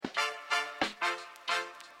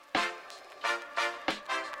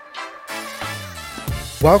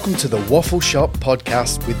Welcome to the Waffle Shop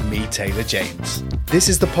podcast with me, Taylor James. This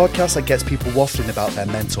is the podcast that gets people waffling about their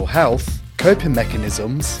mental health, coping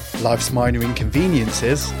mechanisms, life's minor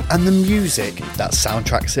inconveniences, and the music that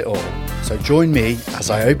soundtracks it all. So join me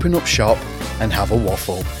as I open up shop and have a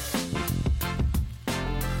waffle.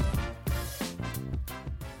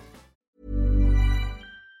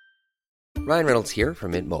 Ryan Reynolds here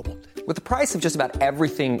from Mint Mobile. With the price of just about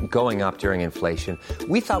everything going up during inflation,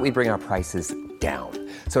 we thought we'd bring our prices down.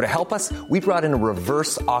 So to help us, we brought in a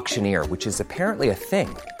reverse auctioneer, which is apparently a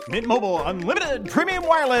thing. Mint Mobile Unlimited Premium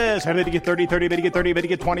Wireless. How to get 30, 30, bit to get 30, bit to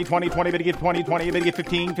get 20, 20, 20, bit to get 20, 20, bit to get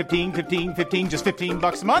 15, 15, 15, 15, just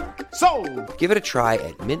 $15 a month? Sold! Give it a try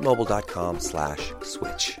at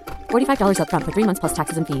mintmobile.com/switch. $45 up front for 3 months plus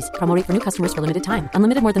taxes and fees. Promo rate for new customers for limited time.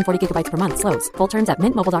 Unlimited more than 40 gigabytes per month. Slows full terms at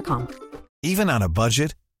mintmobile.com. Even on a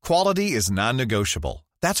budget, quality is non-negotiable.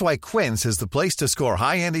 That's why Quince is the place to score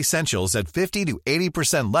high-end essentials at 50 to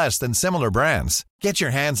 80% less than similar brands. Get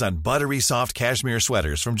your hands on buttery soft cashmere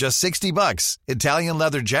sweaters from just $60, Italian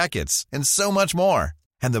leather jackets, and so much more.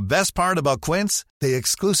 And the best part about Quince, they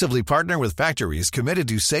exclusively partner with factories committed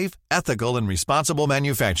to safe, ethical, and responsible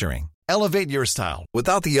manufacturing. Elevate your style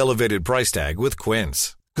without the elevated price tag with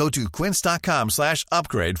Quince. Go to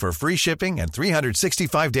quince.com/upgrade for free shipping and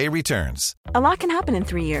 365-day returns. A lot can happen in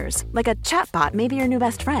 3 years, like a chatbot may be your new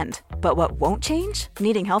best friend. But what won't change?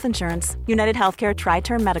 Needing health insurance. United Healthcare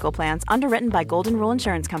Tri-Term Medical Plans, underwritten by Golden Rule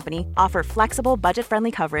Insurance Company, offer flexible,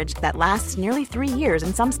 budget-friendly coverage that lasts nearly 3 years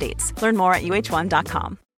in some states. Learn more at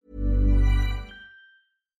uh1.com.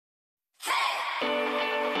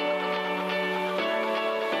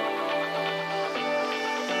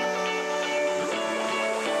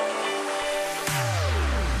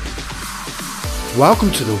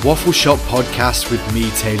 Welcome to the Waffle Shop podcast with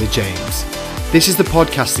me, Taylor James. This is the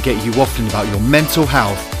podcast to get you waffling about your mental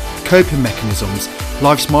health, coping mechanisms,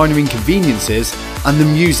 life's minor inconveniences, and the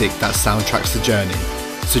music that soundtracks the journey.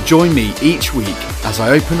 So join me each week as I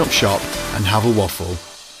open up shop and have a waffle.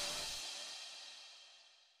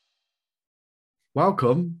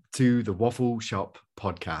 Welcome to the Waffle Shop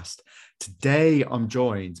podcast. Today I'm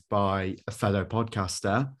joined by a fellow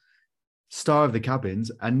podcaster, star of the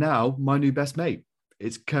cabins, and now my new best mate.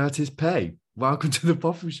 It's Curtis Pay. Welcome to the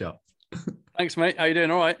Waffle Shop. Thanks, mate. How you doing?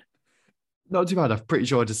 All right. Not too bad. I'm pretty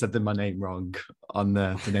sure I just said my name wrong on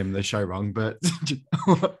the name of the show wrong, but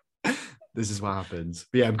this is what happens.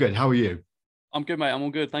 But yeah, I'm good. How are you? I'm good, mate. I'm all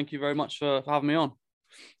good. Thank you very much for having me on.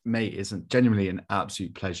 Mate, it's genuinely an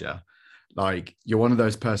absolute pleasure. Like, you're one of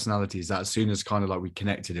those personalities that as soon as kind of like we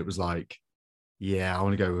connected, it was like, yeah, I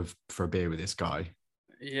want to go for a beer with this guy.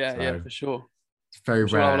 Yeah, for sure. It's very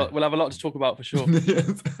rare. We'll have a lot to talk about for sure.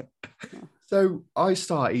 So I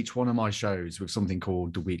start each one of my shows with something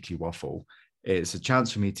called the Weekly Waffle. It's a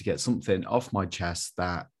chance for me to get something off my chest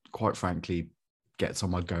that, quite frankly, gets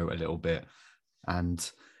on my goat a little bit.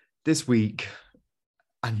 And this week,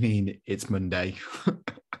 I mean, it's Monday.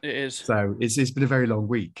 It is. So it's been a very long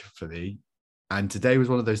week for me. And today was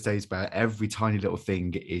one of those days where every tiny little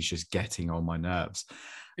thing is just getting on my nerves.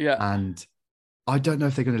 Yeah. And I don't know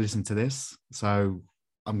if they're going to listen to this, so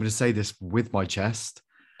I'm going to say this with my chest.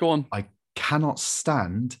 Go on. I cannot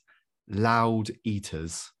stand loud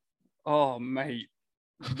eaters. Oh, mate.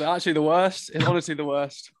 They're actually the worst. It's honestly the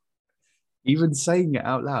worst. Even saying it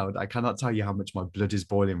out loud, I cannot tell you how much my blood is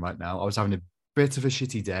boiling right now. I was having a bit of a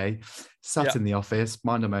shitty day, sat in the office,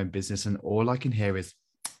 minding my own business, and all I can hear is...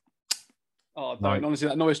 Oh, don't. Honestly,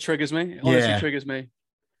 that noise triggers me. It honestly triggers me.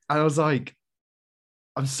 And I was like...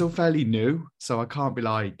 I'm still fairly new, so I can't be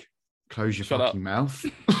like, close your fucking mouth.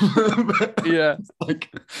 Yeah.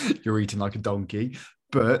 Like, you're eating like a donkey.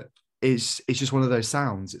 But it's just one of those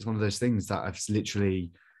sounds. It's one of those things that I've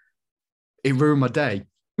literally, it ruined my day.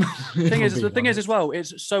 The thing is as well,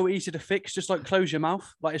 it's so easy to fix. Just like close your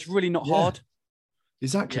mouth. Like, it's really not hard.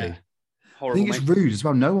 Exactly. Yeah. Horrible, I think it's rude as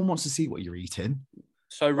well. No one wants to see what you're eating.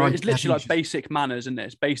 So rude. It's literally like basic manners, isn't it?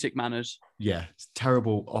 It's basic manners. Yeah, it's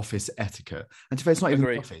terrible office etiquette. And to be fair, it's not even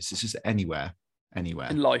the office. It's just anywhere.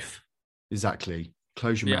 In life. Exactly.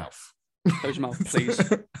 Close your mouth. Close your mouth, please.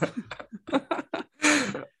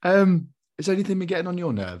 Is there anything been getting on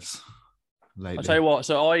your nerves lately? I'll tell you what.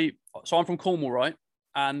 So I'm from Cornwall, right?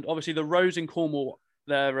 And obviously the roads in Cornwall,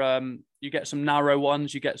 they're you get some narrow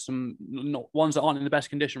ones, you get some ones that aren't in the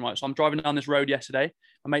best condition, right? So I'm driving down this road yesterday.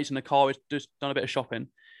 My mate's in the car, we've just done a bit of shopping.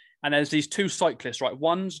 And there's these two cyclists, right?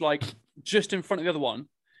 One's like just in front of the other one.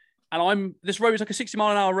 And this road is like a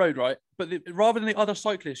 60-mile-an-hour road, right? But rather than the other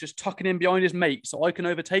cyclist just tucking in behind his mate so I can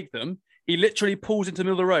overtake them, he literally pulls into the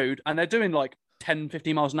middle of the road and they're doing like 10,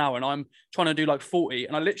 15 miles an hour. And I'm trying to do like 40.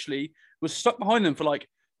 And I literally was stuck behind them for like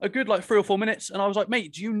a good like 3 or 4 minutes, and I was like,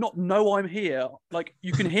 mate, do you not know I'm here? Like,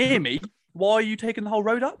 you can hear me. Why are you taking the whole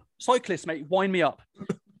road up? Cyclists, mate, wind me up.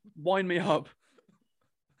 Wind me up.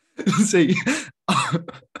 See,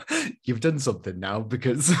 you've done something now,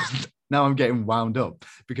 because now I'm getting wound up,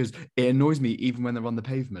 because it annoys me even when they're on the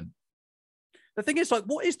pavement. The thing is, like,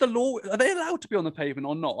 what is the law? Are they allowed to be on the pavement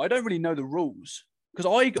or not? I don't really know the rules, because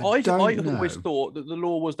I always thought that the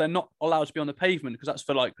law was they're not allowed to be on the pavement because that's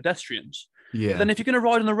for like pedestrians. Yeah. But then if you're going to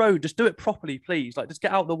ride on the road, just do it properly, please. Like, just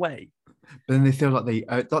get out of the way. But then they feel like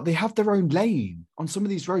they have their own lane. On some of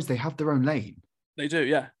these roads, they have their own lane. They do,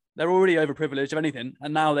 yeah. They're already overprivileged of anything,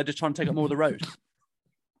 and now they're just trying to take up more of the road.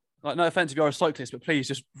 Like, no offense if you're a cyclist, but please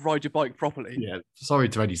just ride your bike properly. Yeah, sorry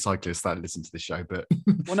to any cyclists that listen to the show, but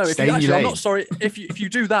well, no, if you actually, I'm not sorry. If you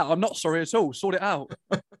do that, I'm not sorry at all. Sort it out,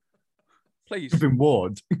 please. You've been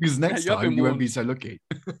warned, because next time you won't be so lucky.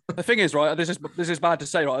 The thing is, right, this is bad to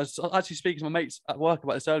say, right? I was actually speaking to my mates at work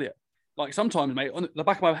about this earlier. Like, sometimes, mate, on the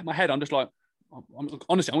back of my head, I'm just like,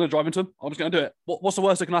 honestly, I'm going to drive into them. I'm just going to do it. What's the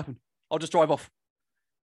worst that can happen? I'll just drive off.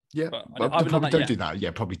 Yeah, probably don't do that.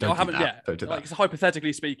 Yeah, probably don't do that. Yeah, don't do that. Like,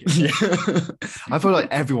 hypothetically speaking. Yeah. I feel like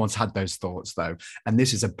everyone's had those thoughts, though. And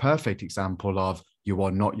this is a perfect example of you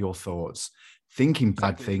are not your thoughts. Thinking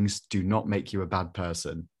bad things do not make you a bad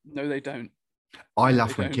person. No, they don't. I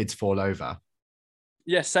laugh when kids fall over.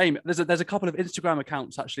 Yeah, same. There's a couple of Instagram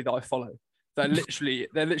accounts actually that I follow. They're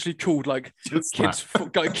literally called like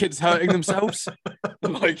kids hurting themselves.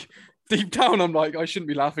 Like, deep down, I'm like, I shouldn't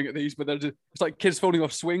be laughing at these, but it's like kids falling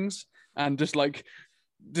off swings and just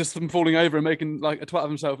them falling over and making like a twat of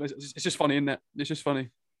themselves. It's just funny, isn't it? It's just funny.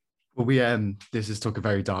 Well, this is talk a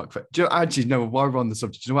very dark. Do you actually know, while we're on the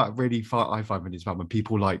subject, do you know what I find when it's about when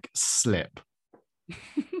people like slip?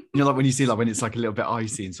 You know, like when you see, like when it's like a little bit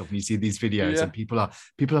icy and stuff, and you see these videos, and people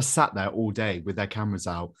are sat there all day with their cameras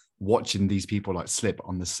out watching these people like slip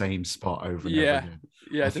on the same spot over and over again.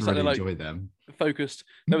 Yeah, I just really like enjoy them. Focused.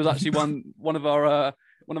 There was actually one of our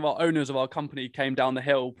owners of our company came down the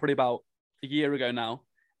hill probably about a year ago now,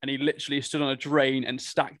 and he literally stood on a drain and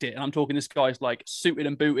stacked it. And I'm talking, this guy's like suited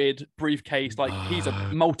and booted, briefcase, like he's a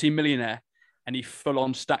multi-millionaire, and he full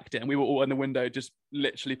on stacked it. And we were all in the window just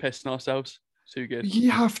literally pissing ourselves. Too good.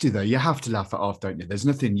 You have to, though. You have to laugh it off, don't you? There's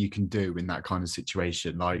nothing you can do in that kind of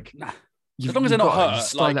situation. Like, as long as they're not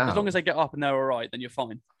hurt, like, as long as they get up and they're all right, then you're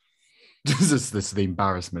fine. The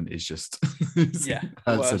embarrassment is just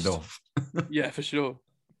hurts enough. Yeah, for sure.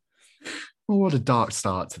 Well, what a dark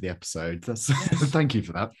start to the episode. Thank you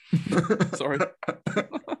for that. Sorry.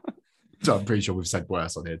 So I'm pretty sure we've said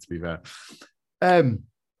worse on here, to be fair. So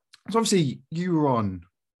obviously you were on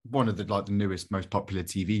one of the newest, most popular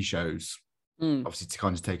TV shows, obviously to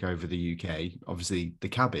kind of take over the UK, obviously The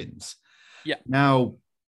Cabins. Yeah. Now,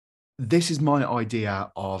 this is my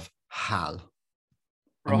idea of HAL.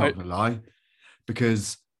 I'm not gonna lie,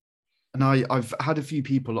 because, and I've had a few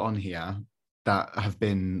people on here that have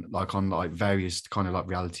been like on like various kind of like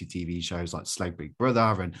reality TV shows like Slave Big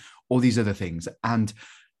Brother and all these other things, and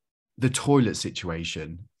the toilet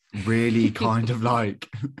situation really kind of like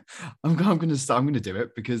I'm gonna do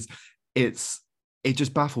it because it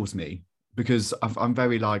just baffles me, because I'm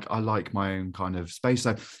very like, I like my own kind of space.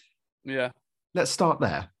 So yeah, let's start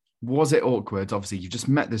there. Was it awkward? Obviously, you just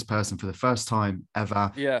met this person for the first time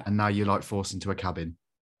ever, and now you're like forced into a cabin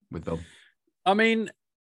with them. I mean,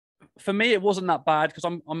 for me, it wasn't that bad because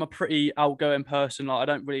I'm a pretty outgoing person. Like, I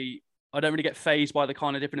don't really get fazed by the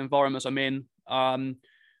kind of different environments I'm in.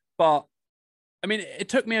 But I mean, it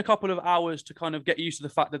took me a couple of hours to kind of get used to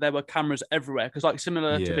the fact that there were cameras everywhere. Because like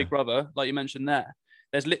similar to Big Brother, like you mentioned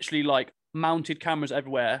there's literally like mounted cameras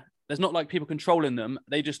everywhere. There's not like people controlling them.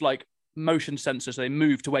 They just like motion sensors. So they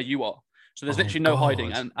move to where you are. So there's literally no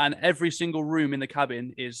hiding. And every single room in the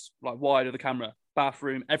cabin is like wide of the camera,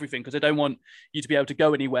 bathroom, everything. Because they don't want you to be able to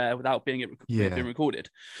go anywhere without being recorded.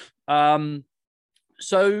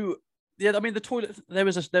 So yeah, I mean, the toilet, there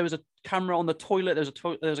was a camera on the toilet.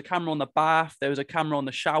 There was a camera on the bath. There was a camera on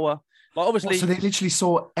the shower. Like, obviously, so they literally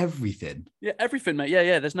saw everything. Yeah, everything, mate.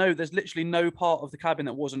 Yeah. There's literally no part of the cabin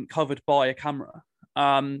that wasn't covered by a camera.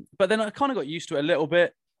 But then I kind of got used to it a little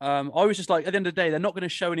bit. I was just like, at the end of the day, they're not going to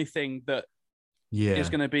show anything that is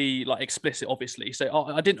going to be like explicit, obviously. So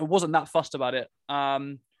I wasn't that fussed about it.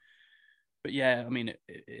 But yeah, I mean,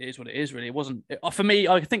 it is what it is, really. It wasn't, for me,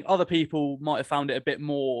 I think other people might have found it a bit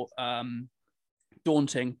more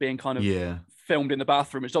daunting being kind of filmed in the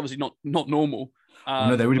bathroom. It's obviously not normal.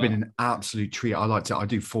 No, there would have been an absolute treat. I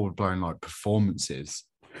do forward-blown like performances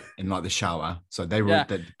in like the shower. So they were,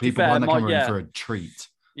 the people behind the camera in for a treat.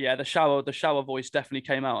 Yeah, the shower voice definitely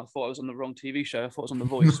came out. I thought I was on the wrong TV show. I thought it was on The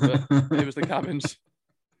Voice, but it was The Cabins.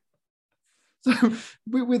 So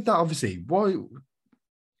with that, obviously,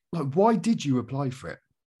 why did you apply for it?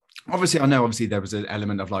 Obviously, I know obviously there was an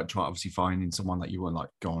element of like trying obviously finding someone that you want like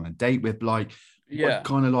go on a date with. Like, what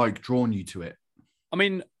kind of like drawn you to it? I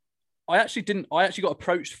mean, I actually got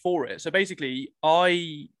approached for it. So basically,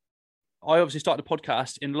 I obviously started a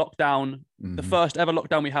podcast in lockdown, the first ever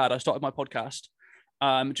lockdown we had. I started my podcast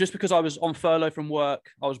just because I was on furlough from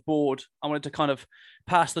work. I was bored. I wanted to kind of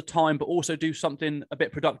pass the time, but also do something a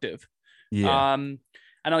bit productive. Yeah.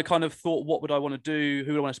 And I kind of thought, what would I want to do?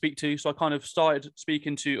 Who would I want to speak to? So I kind of started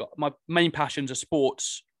speaking to my main passions are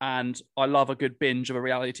sports, and I love a good binge of a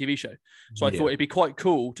reality TV show. So I thought it'd be quite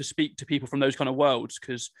cool to speak to people from those kind of worlds,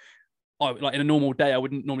 because like in a normal day, I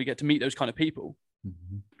wouldn't normally get to meet those kind of people.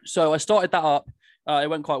 So I started that up. It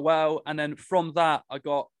went quite well. And then from that, I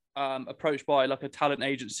got approached by like a talent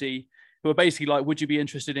agency who were basically like, would you be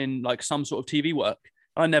interested in like some sort of TV work?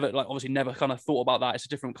 I obviously never kind of thought about that. It's a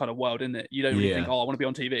different kind of world, isn't it? You don't really think, oh, I want to be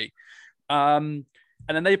on TV. And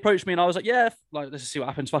then they approached me and I was like, yeah, like, let's see what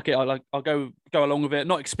happens. Fuck it. I'll go along with it.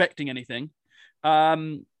 Not expecting anything.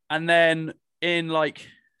 And then in like,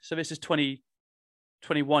 so this is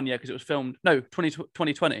 2021, yeah, because it was filmed. No,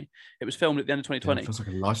 2020. It was filmed at the end of 2020. Yeah, it feels like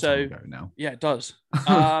a lifetime ago now. Yeah, it does.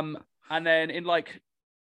 And then in like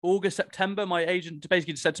August, September, my agent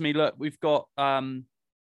basically just said to me, look, we've got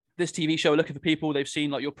this TV show, looking for people. They've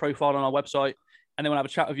seen like your profile on our website and they want to have a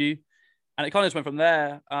chat with you. And it kind of just went from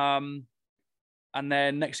there. And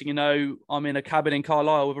then next thing you know, I'm in a cabin in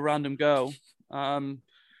Carlisle with a random girl. Filming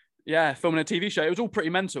a TV show. It was all pretty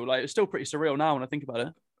mental. Like, it's still pretty surreal now when I think about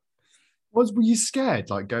it. Were you scared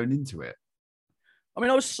like going into it? I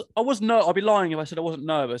mean, I'd be lying if I said I wasn't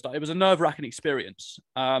nervous. Like, it was a nerve-wracking experience.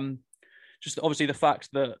 Just obviously the fact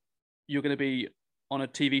that you're going to be on a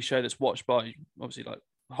TV show that's watched by obviously like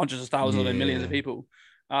hundreds of thousands and millions of people.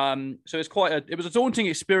 So it was a daunting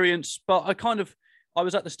experience, but I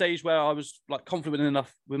was at the stage where I was like confident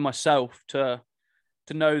enough with myself to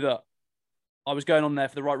know that I was going on there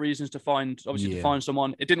for the right reasons to find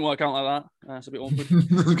someone. It didn't work out like that. That's a bit awkward. I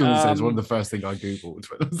was going to say, it's one of the first things I Googled.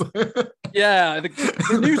 Yeah,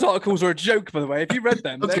 the news articles are a joke, by the way. Have you read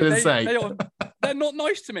them? I was going to say. They're not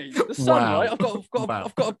nice to me. The Sun, right? I've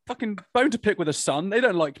got a fucking bone to pick with the Sun. They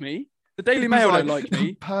don't like me. The Daily Mail don't like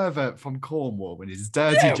me. Pervert from Cornwall with his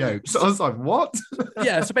dirty jokes. I was like, what?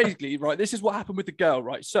 Yeah, so basically, right, this is what happened with the girl,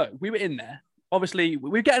 right? So we were in there. Obviously, we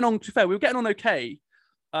were getting on, to be fair, we were getting on okay.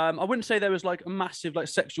 I wouldn't say there was like a massive like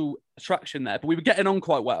sexual attraction there, but we were getting on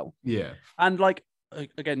quite well. Yeah. And like,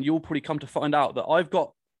 again, you'll probably come to find out that I've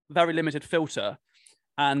got very limited filter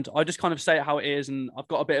and I just kind of say it how it is. And I've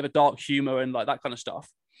got a bit of a dark humor and like that kind of stuff.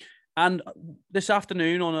 And this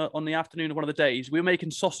afternoon, on the afternoon of one of the days, we were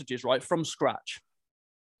making sausages, right, from scratch.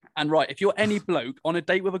 And right, if you're any bloke on a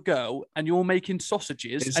date with a girl and you're making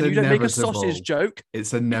sausages and you don't make a sausage joke,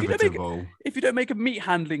 it's inevitable. If you don't make a meat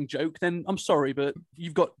handling joke, then I'm sorry, but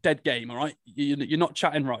you've got dead game, all right? You're not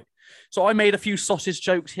chatting right. So I made a few sausage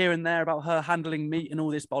jokes here and there about her handling meat and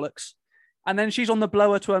all this bollocks. And then she's on the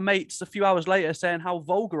blower to her mates a few hours later saying how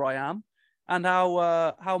vulgar I am and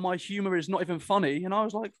how my humor is not even funny. And I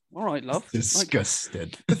was like, all right, love.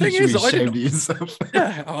 Disgusted. Like, the thing is, ashamed of yourself.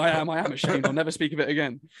 Yeah, I am ashamed. I'll never speak of it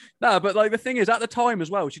again. No, but like the thing is, at the time as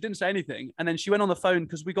well, she didn't say anything. And then she went on the phone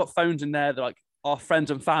because we got phones in there that like our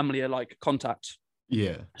friends and family are like contacts.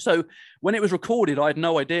 Yeah. So when it was recorded, I had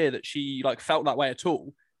no idea that she like felt that way at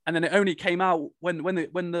all. And then it only came out when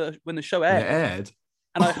the show aired. It aired.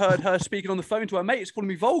 And I heard her speaking on the phone to her mates calling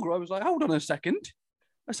me vulgar. I was like, hold on a second.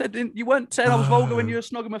 I said, you weren't saying I was vulgar when you were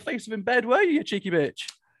snogging my face up in bed, were you cheeky bitch?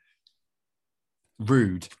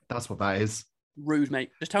 Rude. That's what that is. Rude,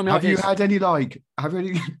 mate. Just tell me have you had any I'm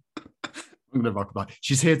gonna rock about.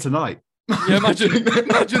 She's here tonight. Yeah, imagine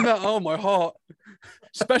that. Oh, my heart.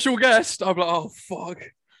 Special guest. I'm like, oh fuck.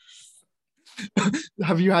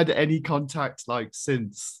 Have you had any contact like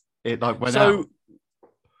since it like went out?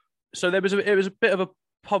 So it was a bit of a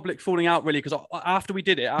public falling out really, because after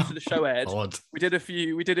the show aired, we did a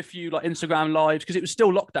few like Instagram lives because it was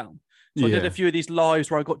still lockdown. So I did a few of these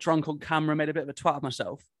lives where I got drunk on camera, made a bit of a twat of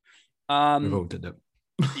myself. We've all did it.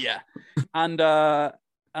 Yeah, and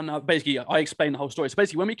basically I explained the whole story. So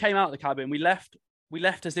basically, when we came out of the cabin, we left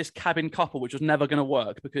as this cabin couple, which was never going to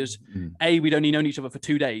work because A, we'd only known each other for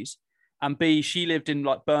 2 days, and B, she lived in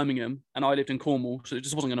like Birmingham and I lived in Cornwall, so it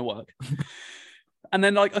just wasn't going to work. And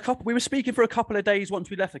then like we were speaking for a couple of days once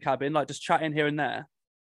we left the cabin, like just chatting here and there.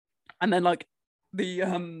 And then like the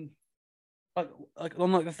like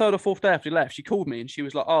on like the third or fourth day after we left, she called me and she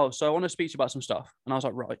was like, "Oh, so I want to speak to you about some stuff." And I was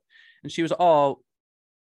like, "Right." And she was like, "Oh,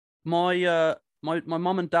 my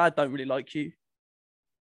mum and dad don't really like you."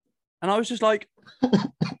 And I was just like,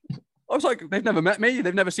 I was like, they've never met me.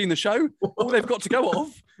 They've never seen the show. All they've got to go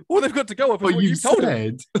off is what you you've told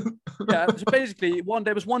them. said. Yeah. So basically,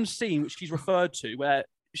 there was one scene which she's referred to where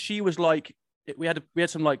she was like, we had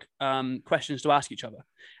some like questions to ask each other,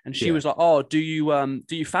 and she was like, "Oh, do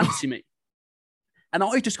you fancy me?" And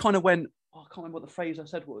I just kind of went, I can't remember what the phrase I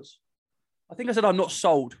said was. I think I said, "I'm not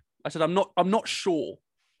sold." I said, "I'm not sure."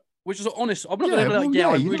 Which is honest. I'm not going to be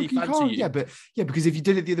like, I really fancy you. Yeah, but because if you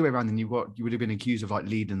did it the other way around, then you would have been accused of like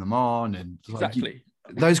leading them on and exactly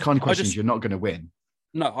those kind of questions. You're not going to win.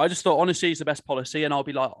 No, I just thought honesty is the best policy, and I'll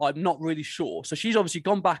be like, I'm not really sure. So she's obviously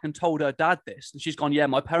gone back and told her dad this, and she's gone, yeah,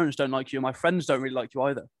 my parents don't like you, and my friends don't really like you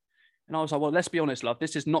either. And I was like, well, let's be honest, love,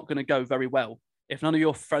 this is not going to go very well if none of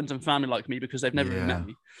your friends and family like me because they've never even met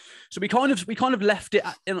me. So we kind of left it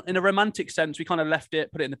in a romantic sense. We kind of left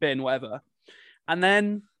it, put it in the bin, whatever, and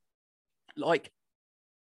then. Like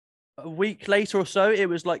a week later or so, it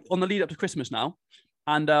was like on the lead up to Christmas now,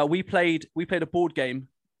 and we played a board game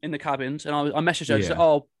in the cabins, and I messaged her and said,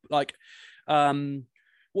 "Oh, like,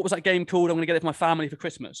 what was that game called? I'm going to get it for my family for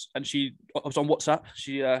Christmas." And I was on WhatsApp.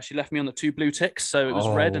 She left me on the 2 blue ticks, so it was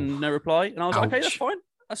red and no reply. And I was like, "Okay,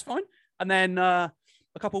 that's fine." And then a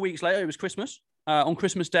couple of weeks later, it was Christmas. On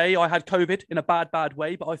Christmas Day, I had COVID in a bad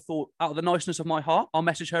way, but I thought, out of the niceness of my heart, I'll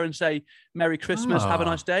message her and say, "Merry Christmas, have a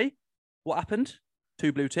nice day." What happened?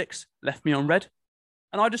 2 blue ticks, left me on red.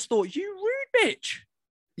 And I just thought, you rude bitch.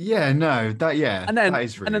 Yeah, no, that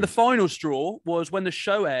is rude. And then the final straw was when the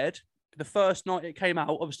show aired, the first night it came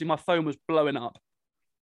out, obviously my phone was blowing up.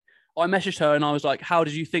 I messaged her and I was like, how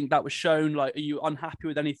did you think that was shown? Like, are you unhappy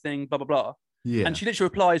with anything? Blah, blah, blah. Yeah. And she literally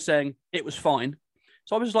replied saying, it was fine.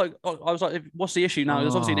 So I was like, what's the issue now?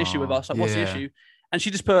 There's obviously an issue with us. Like, what's the issue? And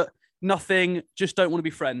she just put, nothing, just don't want to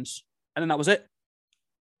be friends. And then that was it.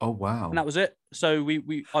 Oh wow! And that was it. So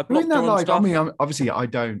I blocked her on stuff. I mean, obviously, I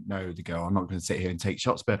don't know the girl. I'm not going to sit here and take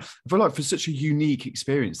shots, but I feel like for such a unique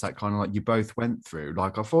experience that kind of like you both went through,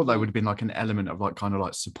 like I thought there would have been like an element of like kind of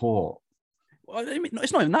like support. Well, I mean,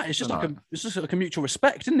 it's not even that. It's just like a mutual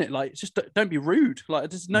respect, isn't it? Like, it's just don't be rude. Like,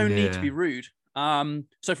 there's no need to be rude. So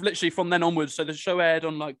literally from then onwards, so the show aired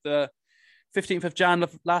on like the 15th of Jan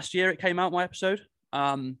of last year. It came out, my episode.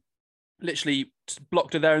 Literally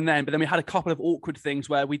blocked her there and then, but then we had a couple of awkward things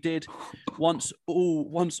where we did once all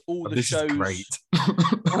the shows. Is great.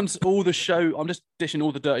 Once all the show, I'm just dishing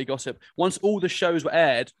all the dirty gossip. Once all the shows were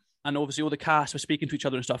aired, and obviously all the cast were speaking to each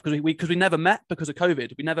other and stuff because we never met because of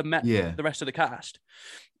COVID. We never met the rest of the cast.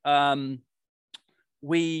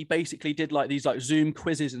 We basically did like these like Zoom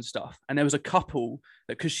quizzes and stuff, and there was a couple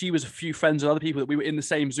that because she was a few friends and other people that we were in the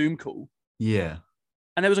same Zoom call. Yeah.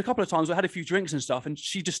 And there was a couple of times where I had a few drinks and stuff, and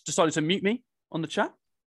she just decided to mute me on the chat.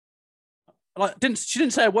 Like, she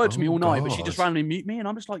didn't say a word to me all night, but she just randomly mute me, and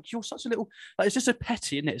I'm just like, you're such a little, like, it's just so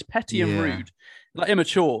petty, isn't it? It's petty and rude, like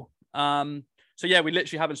immature. So yeah, we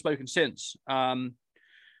literally haven't spoken since. Like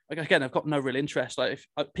again, I've got no real interest. Like if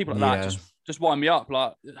people like that just wind me up.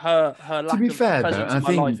 Like her lack of presence in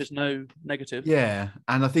my life is no negative. Yeah,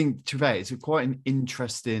 and I think to be it's quite an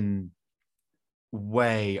interesting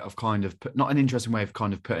way of kind of not an interesting way of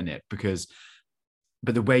kind of putting it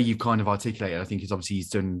but the way you've kind of articulated, I think is obviously he's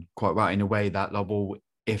done quite right in a way that like, well,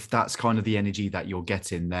 if that's kind of the energy that you're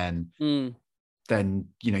getting, then you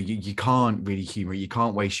know you can't really humor it, you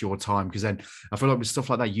can't waste your time, because then I feel like with stuff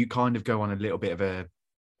like that you kind of go on a little bit of a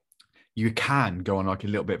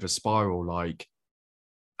spiral, like,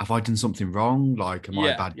 have I done something wrong? Like, am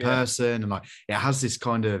I a bad person? And like, it has this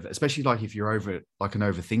kind of, especially like if you're an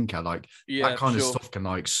overthinker, like that kind of stuff can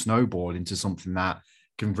like snowball into something that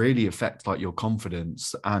can really affect like your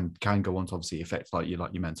confidence and can go on to obviously affect like your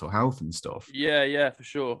mental health and stuff. Yeah, for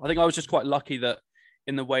sure. I think I was just quite lucky that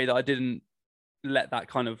in the way that I didn't let that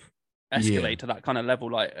kind of escalate to that kind of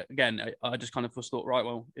level. Like, again, I just kind of was thought, right,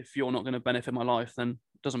 well, if you're not going to benefit my life, then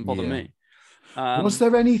it doesn't bother me. Was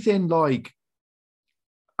there anything like,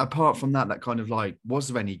 apart from that kind of like, was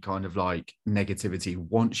there any kind of like negativity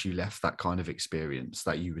once you left that kind of experience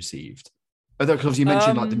that you received? Because you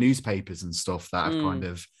mentioned like the newspapers and stuff that have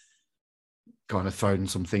kind of thrown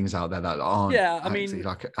some things out there that aren't actually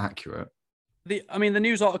like accurate. The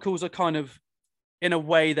news articles are kind of, in a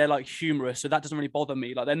way, they're like humorous, so that doesn't really bother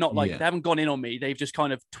me. Like, they're not like, they haven't gone in on me. They've just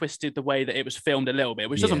kind of twisted the way that it was filmed a little bit,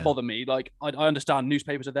 which doesn't bother me. Like, I understand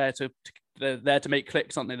newspapers are there they're there to make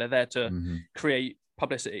clicks, aren't they? They're there to create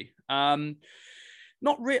publicity. Not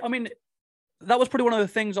really. I mean, that was probably one of the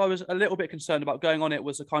things I was a little bit concerned about going on. It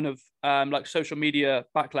was a kind of like social media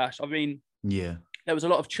backlash. I mean, there was a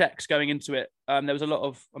lot of checks going into it. There was a lot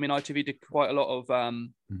of, I mean, ITV did quite a lot of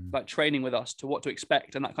like training with us to what to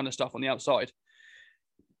expect and that kind of stuff on the outside.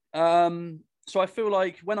 So I feel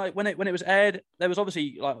like when it was aired, there was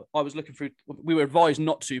obviously like I was looking through. We were advised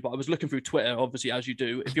not to, but I was looking through Twitter. Obviously, as you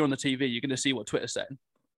do, if you're on the TV, you're going to see what Twitter's saying.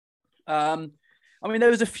 I mean,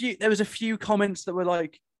 there was a few comments that were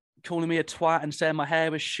like calling me a twat and saying my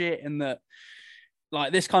hair was shit and that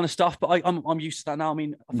like this kind of stuff. But I'm used to that now. I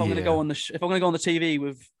mean, if I'm going to go on the TV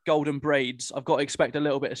with golden braids, I've got to expect a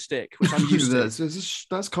little bit of stick, which I'm used to.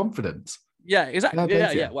 That's confidence. Yeah, exactly.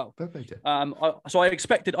 Yeah. Well, I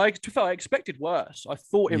expected worse. I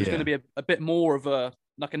thought it was going to be a bit more of a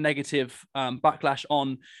negative backlash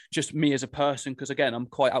on just me as a person, because again, I'm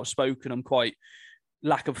quite outspoken. I'm quite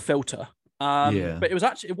lack of filter. But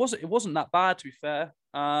it wasn't that bad, to be fair.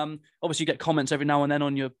 Obviously, you get comments every now and then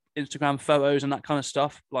on your Instagram photos and that kind of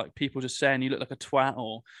stuff, like people just saying you look like a twat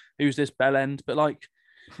or who's this bell end. But like,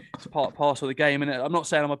 it's parcel of the game, and I'm not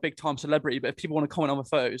saying I'm a big time celebrity, but if people want to comment on my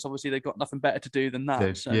photos, obviously they've got nothing better to do than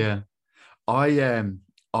that. So. Yeah, I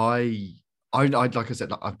like I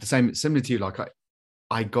said, like, the same, similar to you. Like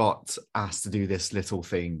I got asked to do this little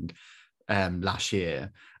thing last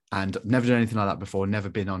year, and I've never done anything like that before. Never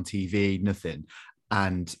been on TV, nothing,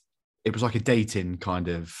 and it was like a dating kind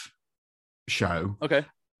of show. Okay,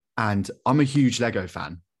 and I'm a huge Lego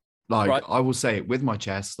fan. Like, right. I will say it with my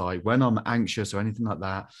chest, like when I'm anxious or anything like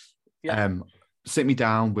that, sit me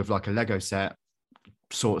down with like a Lego set,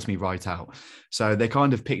 sorts me right out. So they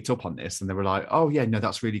kind of picked up on this and they were like, oh yeah, no,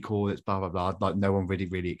 that's really cool. It's blah, blah, blah. Like no one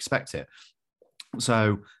really expects it.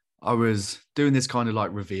 So I was doing this kind of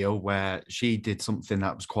like reveal where she did something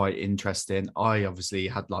that was quite interesting. I obviously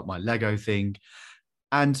had like my Lego thing.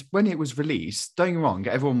 And when it was released, don't get me wrong,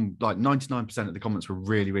 everyone, like 99% of the comments were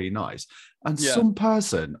really nice. And some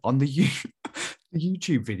person on the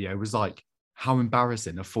YouTube video was like, how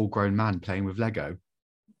embarrassing, a full-grown man playing with Lego.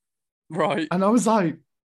 Right. And I was like,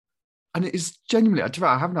 and it is genuinely,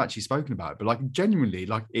 I haven't actually spoken about it, but like genuinely,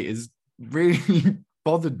 like it has really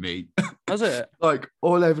bothered me. Has it? Like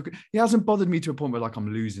all over. It hasn't bothered me to a point where like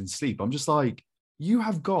I'm losing sleep. I'm just like, you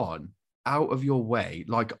have gone out of your way.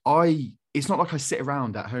 Like it's not like I sit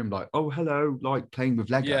around at home like, oh, hello, like playing with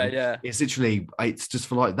Lego. Yeah. It's literally, it's just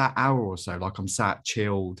for like that hour or so. Like I'm sat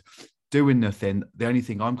chilled, doing nothing. The only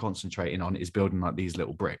thing I'm concentrating on is building like these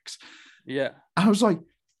little bricks. Yeah. And I was like,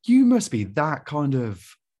 you must be that kind of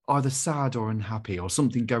either sad or unhappy or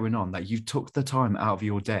something going on that you took the time out of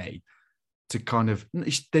your day to kind of,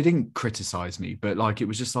 they didn't criticize me, but like, it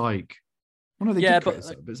was just like, well, no, they did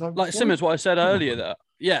criticize, but it's like similar to what I said earlier, that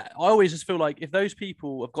I always just feel like if those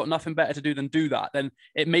people have got nothing better to do than do that, then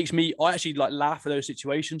it makes me, I actually like laugh at those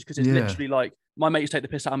situations, because it's literally like my mates take the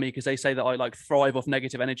piss out of me because they say that I like thrive off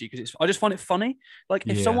negative energy, because I just find it funny. Like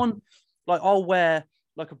if someone, like I'll wear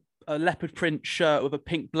like a leopard print shirt with a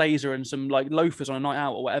pink blazer and some like loafers on a night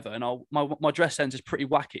out or whatever, and my dress sense is pretty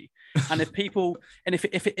wacky. And if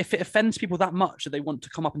it offends people that much that they want to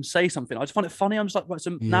come up and say something, I just find it funny. I'm just like, right,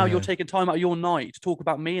 so now you're taking time out of your night to talk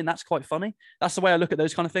about me, and that's quite funny. That's the way I look at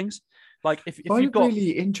those kind of things. Like if you've got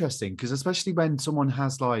really interesting, because especially when someone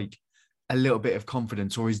has like a little bit of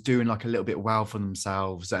confidence or is doing like a little bit well for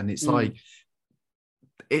themselves, and it's like.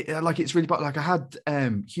 It's really, like I had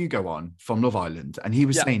Hugo on from Love Island, and he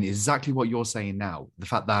was saying exactly what you're saying now. The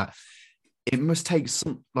fact that it must take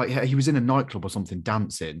some, like he was in a nightclub or something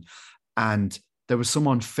dancing, and there was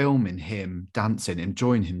someone filming him dancing,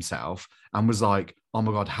 enjoying himself, and was like, oh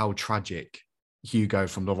my God, how tragic Hugo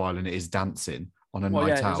from Love Island is dancing on a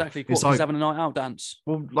night out. Exactly. It's like, he's having a night out dance.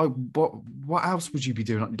 Well, like what else would you be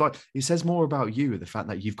doing? Like it says more about you, the fact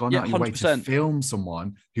that you've gone out of your way to film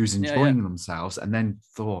someone who's enjoying themselves, and then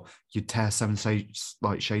thought you'd tear 7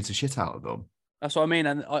 shades of shit out of them. That's what I mean,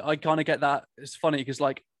 and I kind of get that. It's funny because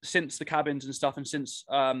like since the cabins and stuff, and since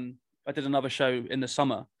I did another show in the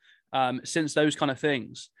summer, since those kind of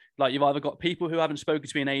things. Like you've either got people who haven't spoken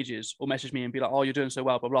to me in ages or message me and be like, "Oh, you're doing so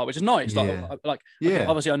well," blah blah, which is nice.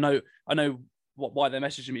 Obviously, I know why they're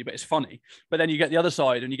messaging me, but it's funny. But then you get the other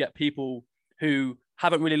side, and you get people who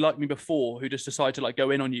haven't really liked me before, who just decide to like go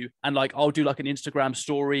in on you, and like I'll do like an Instagram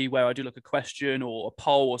story where I do like a question or a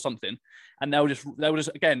poll or something, and they'll just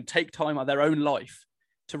again take time out of their own life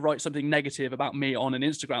to write something negative about me on an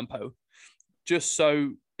Instagram post, just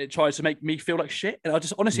so it tries to make me feel like shit. And I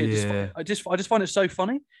just honestly, I just find it so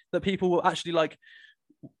funny that people will actually like.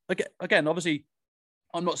 Again, obviously,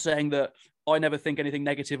 I'm not saying that I never think anything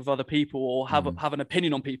negative of other people or have an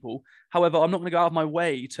opinion on people. However, I'm not going to go out of my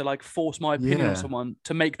way to like force my opinion on someone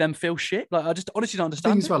to make them feel shit. Like I just honestly don't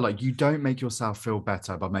understand. The thing as well, like you don't make yourself feel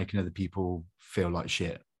better by making other people feel like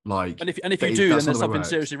shit. Like, and if you do, then there's something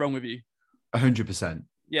seriously wrong with you. 100%.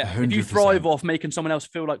 Yeah. 100%. If you thrive off making someone else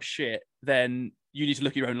feel like shit, then you need to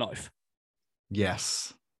look at your own life.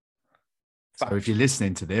 Yes. So if you're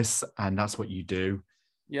listening to this and that's what you do,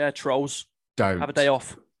 Yeah, trolls. don't. Have a day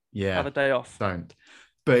off. Yeah. Have a day off. Don't.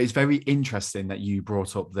 But it's very interesting that you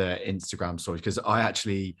brought up the Instagram story, because I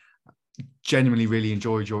actually genuinely really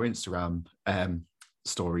enjoyed your Instagram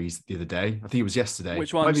stories the other day. I think it was yesterday.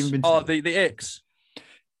 Which ones? Oh, the Ix.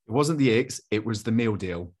 It wasn't the Ix, it was the meal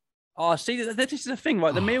deal. Oh, see, this is the thing,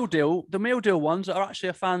 right? The meal deal ones are actually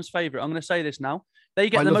a fan's favorite. I'm going to say this now. They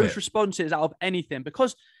get the most responses out of anything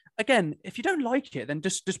because, again, if you don't like it, then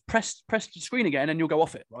just press the screen again and you'll go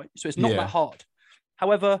off it, right? So it's not that hard.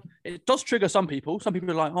 However, it does trigger some people. Some people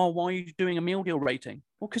are like, "Oh, why are you doing a meal deal rating?"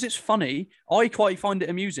 Well, because it's funny. I quite find it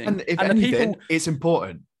amusing. And if anything, it's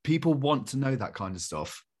important. People want to know that kind of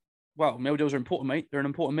stuff. Well, meal deals are important, mate. They're an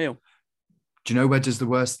important meal. Do you know where does the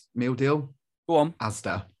worst meal deal? Go on.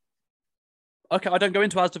 Asda. Okay, I don't go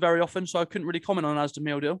into Asda very often, so I couldn't really comment on Asda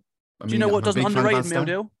meal deal. Do you know what does an underrated meal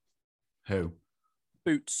deal? Who?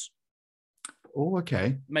 Boots. Oh,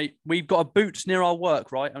 okay. Mate, we've got a Boots near our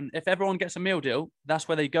work, right? And if everyone gets a meal deal, that's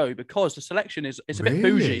where they go because the selection it's a bit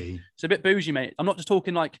bougie. It's a bit bougie, mate. I'm not just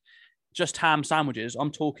talking like just ham sandwiches. I'm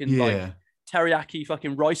talking like teriyaki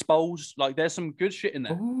fucking rice bowls. Like there's some good shit in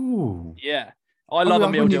there. Oh. Yeah. I love a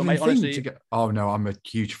meal deal, mate, honestly. Oh, no, I'm a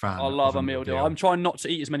huge fan. I love a meal deal. I'm trying not to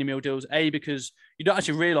eat as many meal deals, because you don't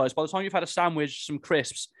actually realise by the time you've had a sandwich, some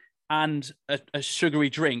crisps, and a sugary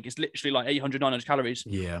drink, it's literally like 800, 900 calories.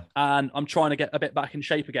 Yeah. And I'm trying to get a bit back in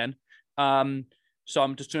shape again. So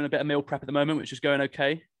I'm just doing a bit of meal prep at the moment, which is going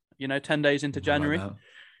okay. 10 days into January.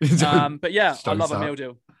 But yeah, I love a meal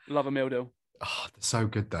deal. Love a meal deal. Oh, they're so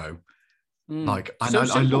good though. Like,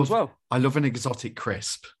 I love an exotic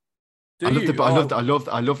crisp. I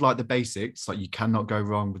love like the basics. Like you cannot go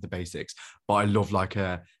wrong with the basics. But I love like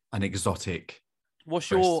an exotic.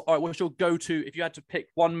 What's your go-to if you had to pick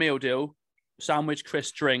one meal deal, sandwich,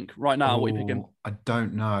 crisp, drink right now? What are you picking? I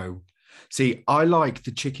don't know. See, I like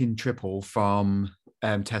the chicken triple from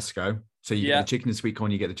Tesco. So you get the chicken and sweet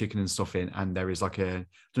corn, you get the chicken and stuff in, and there is like I don't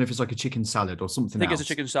know if it's like a chicken salad or something. I think it's a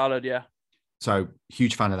chicken salad, yeah. So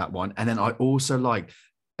huge fan of that one. And then I also like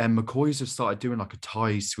McCoy's have started doing like a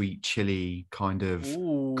Thai sweet chili kind of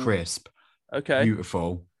crisp. Okay.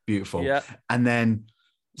 Beautiful. Yeah. And then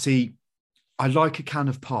see, I like a can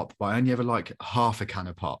of pop, but I only ever like half a can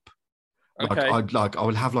of pop. Okay. I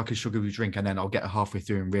will have like a sugary drink and then I'll get halfway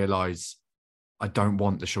through and realize I don't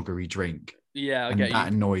want the sugary drink. Yeah, and that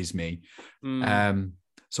annoys me.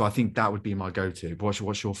 So I think that would be my go-to.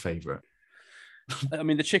 What's your favorite? I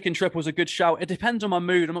mean, the chicken triple is a good shout. It depends on my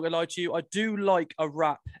mood. I'm not gonna lie to you. I do like a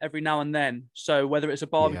wrap every now and then. So whether it's a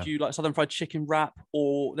barbecue, like southern fried chicken wrap,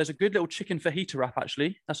 or there's a good little chicken fajita wrap,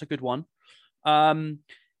 actually. That's a good one.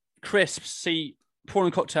 Crisps, see,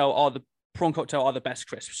 prawn cocktail are the best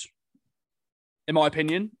crisps. In my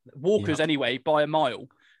opinion. Walkers anyway, by a mile.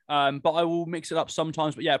 But I will mix it up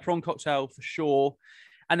sometimes. But yeah, prawn cocktail for sure.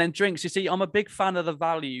 And then drinks, you see, I'm a big fan of the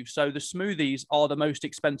value. So the smoothies are the most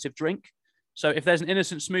expensive drink. So if there's an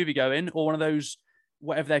innocent smoothie going, or one of those,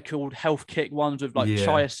 whatever they're called, health kick ones with like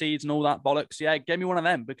chia seeds and all that bollocks, get me one of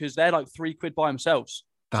them because they're like £3 by themselves.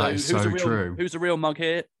 That is so true. Who's the real mug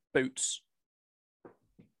here? Boots.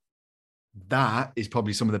 That is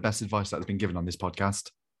probably some of the best advice that has been given on this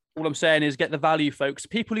podcast. All I'm saying is get the value, folks.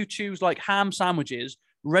 People who choose like ham sandwiches,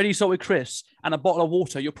 ready salted crisps, and a bottle of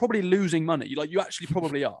water, you're probably losing money. You actually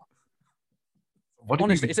probably are.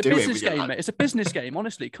 Honestly, it's a business game, mate. It's a business game.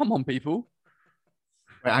 Honestly, come on, people.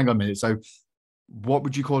 Wait, hang on a minute. So, what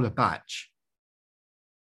would you call a batch?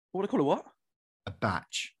 What would I call it? What? A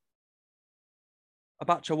batch. A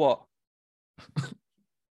batch of what?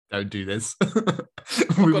 Don't do this.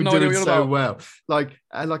 We were doing so well. Like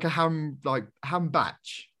a ham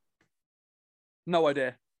batch. No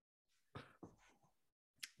idea.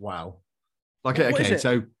 Wow.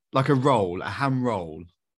 So like a roll, a ham roll.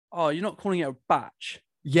 Oh, you're not calling it a batch?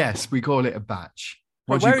 Yes, we call it a batch.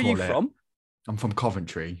 Where are you from? I'm from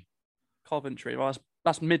Coventry. Coventry. Well,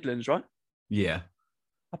 that's Midlands, right? Yeah.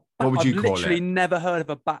 What would you call it? I've literally never heard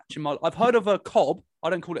of a batch in my life. I've heard of a cob.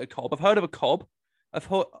 I don't call it a cob. I've heard of a cob. I'd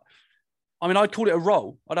call it a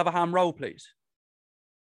roll. I'd have a ham roll, please.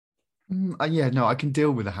 Yeah, no, I can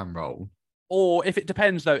deal with a ham roll. Or if it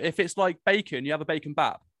depends, though. If it's like bacon, you have a bacon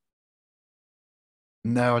bap.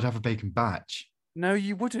 No, I'd have a bacon batch. No,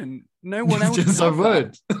 you wouldn't. No one else. Yes, I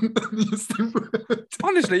would. Yes, I would.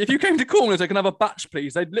 Honestly, if you came to Corners, I can have a batch,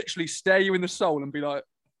 please. They'd literally stare you in the soul and be like,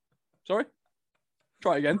 "Sorry,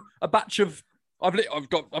 try again." A batch of I've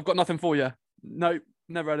got nothing for you. No,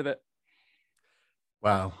 never heard of it.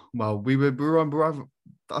 Wow. Well, we were on.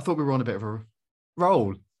 I thought we were on a bit of a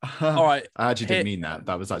roll. All right. I actually didn't mean that.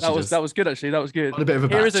 That was actually that was good. Actually, that was good. a bit of a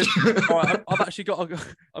Here is batch. all right. I've actually got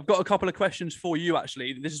a couple of questions for you.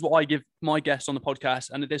 Actually, this is what I give my guests on the podcast,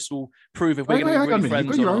 and this will prove if we're going to be really friends.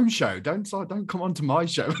 You've got your own show. Don't come onto my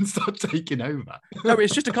show and start taking over. No,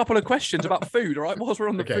 it's just a couple of questions about food. All right, whilst we're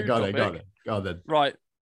on the food topic. Got it. Go then. Right,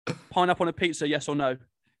 pineapple on a pizza? Yes or no?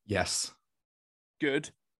 Yes. Good.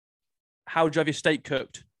 How do you have your steak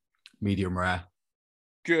cooked? Medium rare.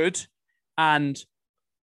 Good. And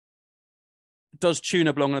does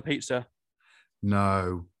tuna belong on a pizza?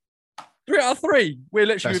 No. 3 out of 3. We're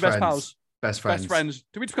literally best pals. Best friends. Best friends.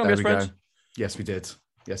 Did we become best friends? Go. Yes, we did.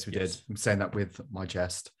 Yes, we did. I'm saying that with my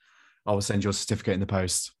chest. I will send you a certificate in the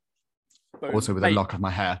post. Boom. Also with a lock of my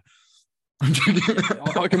hair.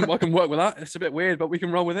 I can work with that. It's a bit weird, but we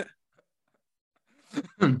can roll with it.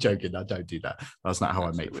 I'm joking. I don't do that. That's not how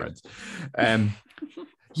I make friends.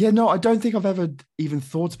 Yeah, no, I don't think I've ever even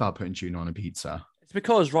thought about putting tuna on a pizza. It's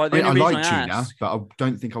because, right, I like tuna, but I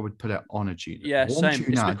don't think I would put it on a tuna. Yeah, warm same.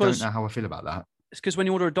 Tuna, I don't know how I feel about that. It's because when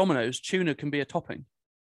you order a Domino's, tuna can be a topping.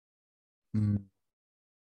 Mm.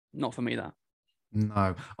 Not for me, that.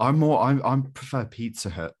 No, I prefer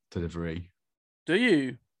Pizza Hut delivery. Do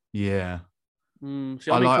you? Yeah. See,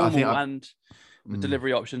 and the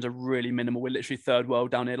delivery options are really minimal. We're literally third world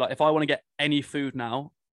down here. Like, if I want to get any food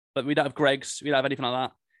now, but we don't have Greg's, we don't have anything like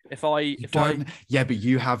that. Yeah, but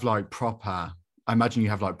you have like proper. I imagine you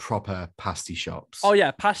have like proper pasty shops. Oh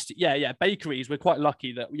yeah, yeah, bakeries. We're quite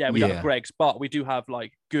lucky that we don't have Greg's, but we do have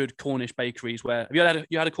like good Cornish bakeries. Where have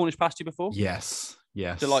you had a Cornish pasty before? Yes.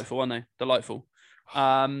 Delightful, aren't they? Delightful.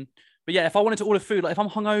 But yeah, if I wanted to order food, like if I'm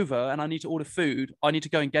hungover and I need to order food, I need to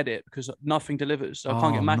go and get it because nothing delivers. So I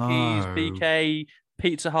can't get Mackey's, BK,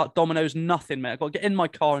 Pizza Hut, Domino's, nothing, mate. I've got to get in my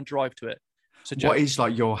car and drive to it. So what is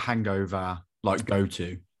like your hangover like go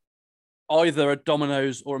to? Either a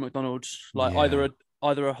Domino's or a McDonald's. Like either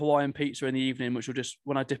a Hawaiian pizza in the evening, which will just,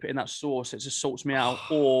 when I dip it in that sauce, it just sorts me out,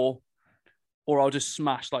 or I'll just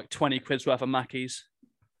smash like 20 quid's worth of Mackey's.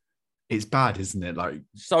 It's bad, isn't it? Like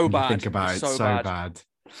so bad. Think about it, so bad.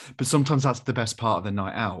 But sometimes that's the best part of the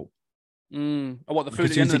night out. What, the food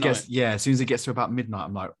at the end of the night? Yeah, as soon as it gets to about midnight,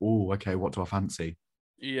 I'm like, oh, okay, what do I fancy?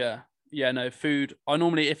 Yeah, no, food. I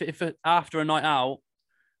normally, if after a night out,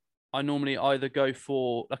 I normally either go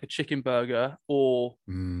for like a chicken burger or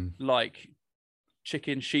like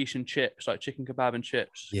chicken sheesh and chips, like chicken kebab and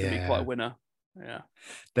chips. Yeah, can be quite a winner. Yeah.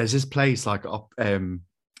 There's this place like up in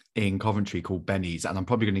Coventry called Benny's, and I'm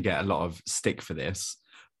probably going to get a lot of stick for this.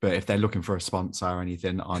 But if they're looking for a sponsor or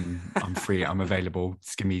anything, I'm free. I'm available.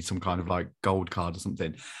 Just give me some kind of like gold card or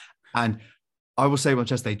something. And I will say,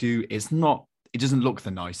 much as they do, it doesn't look the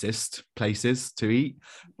nicest places to eat,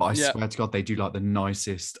 but I swear to God, they do like the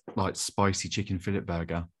nicest, like spicy chicken fillet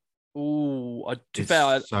burger. Oh, I do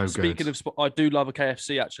love a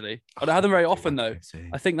KFC actually. I don't have them very often though. KFC.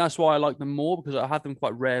 I think that's why I like them more because I have them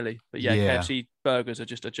quite rarely. But yeah, KFC burgers are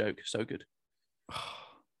just a joke. So good.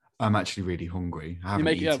 I'm actually really hungry.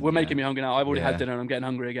 We're making me hungry now. I've already had dinner and I'm getting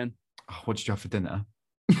hungry again. Oh, what did you have for dinner?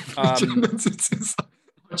 Cottage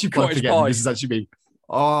pie. This is actually me.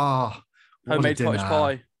 Homemade cottage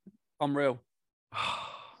pie. Unreal.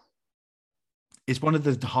 It's one of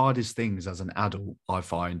the hardest things as an adult, I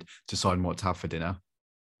find, to decide what to have for dinner.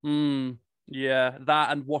 Yeah,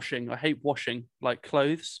 that and washing. I hate washing, like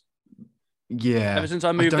clothes. Yeah. Ever since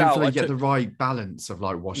I moved out, I don't feel like you get the right balance of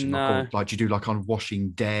like washing. No. Like, do you do like on washing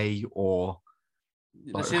day or?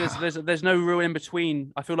 Like... See, there's no real in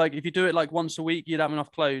between. I feel like if you do it like once a week, you'd have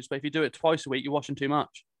enough clothes. But if you do it twice a week, you're washing too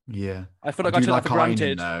much. Yeah. I feel like I take that for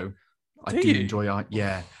granted. Though. I do enjoy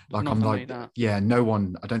yeah. Like I'm like, yeah, I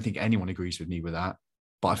don't think anyone agrees with me with that.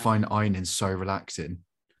 But I find ironing so relaxing.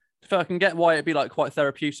 So I can get why it'd be like quite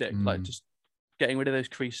therapeutic, like just getting rid of those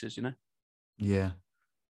creases, you know? Yeah.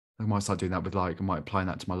 I might start doing that with I might apply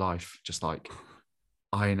that to my life. Just like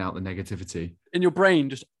iron out the negativity. In your brain,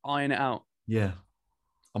 just iron it out. Yeah.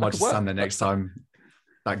 I might just stand there next time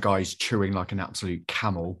that guy's chewing like an absolute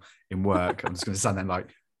camel in work. I'm just going to stand there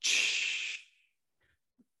like, shh.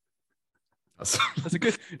 That's a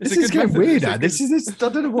good. This is getting weird. I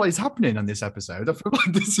don't know what is happening on this episode. I feel like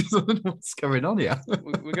I don't know what's going on here.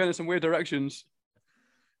 We're going in some weird directions.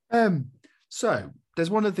 So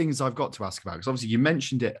there's one of the things I've got to ask about because obviously you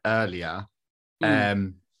mentioned it earlier,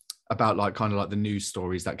 about like kind of like the news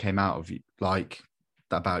stories that came out of you, like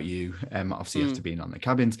about you, obviously after being on the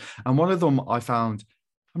cabins. And one of them I found,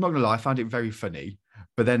 I'm not gonna lie, I found it very funny.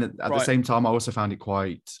 But then at the same time, I also found it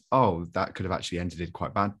quite, that could have actually ended it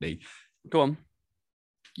quite badly. Go on.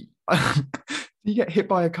 You get hit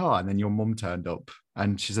by a car and then your mum turned up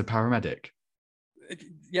and she's a paramedic.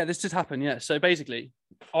 Yeah, this did happen. Yeah. So basically,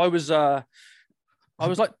 I was I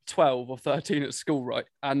was like 12 or 13 at school, right?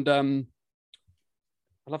 And I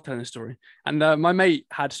love telling this story. And my mate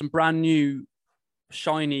had some brand new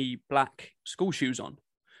shiny black school shoes on.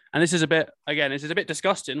 And this is a bit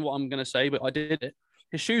disgusting what I'm going to say, but I did it.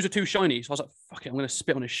 His shoes are too shiny. So I was like, fuck it, I'm going to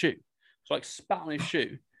spit on his shoe. So I spat on his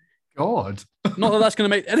shoe. God. Not that that's going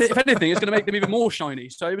to make, if anything, it's going to make them even more shiny.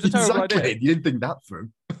 So it was a terrible idea. You didn't think that through.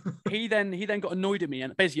 He then got annoyed at me.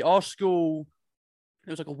 And basically our school, it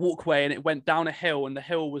was like a walkway and it went down a hill and the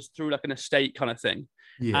hill was through like an estate kind of thing.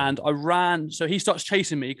 Yeah. And I ran. So he starts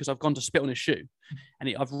chasing me because I've gone to spit on his shoe.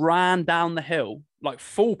 And I've ran down the hill, like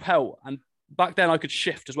full pelt. And back then I could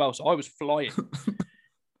shift as well. So I was flying.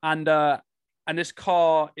 And this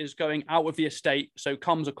car is going out of the estate. So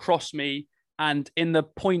comes across me. And in the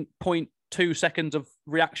 0.2 seconds of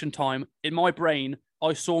reaction time, in my brain,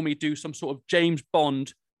 I saw me do some sort of James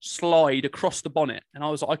Bond slide across the bonnet. And I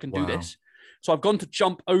was like, I can do this. So I've gone to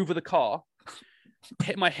jump over the car,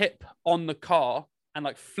 hit my hip on the car and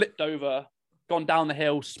like flipped over, gone down the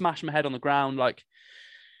hill, smashed my head on the ground, like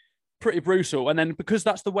pretty brutal. And then because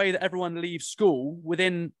that's the way that everyone leaves school,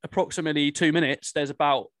 within approximately 2 minutes, there's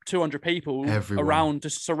about 200 people around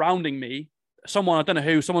just surrounding me. Someone, I don't know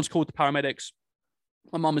who, someone's called the paramedics.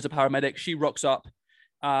 My mum is a paramedic. She rocks up.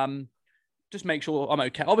 Just make sure I'm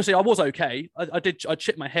okay. Obviously, I was okay. I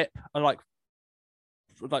chipped my hip. I like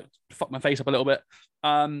fucked my face up a little bit.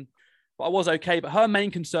 But I was okay. But her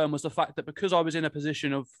main concern was the fact that because I was in a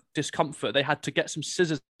position of discomfort, they had to get some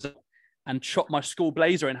scissors and chop my school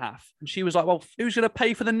blazer in half. And she was like, well, who's going to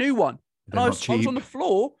pay for the new one? And I was on the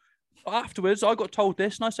floor. Afterwards, I got told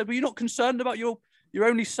this. And I said, well, you're not concerned about your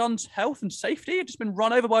only son's health and safety? You've just been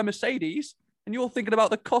run over by a Mercedes. And you're thinking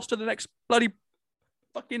about the cost of the next bloody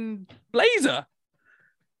fucking blazer.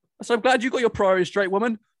 So I'm glad you got your priorities straight,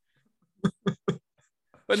 woman.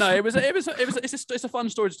 But no, it's a fun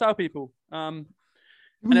story to tell people. And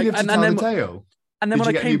then when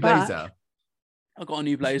I came back, I got a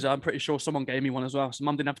new blazer. I'm pretty sure someone gave me one as well. So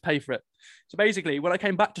mum didn't have to pay for it. So basically, when I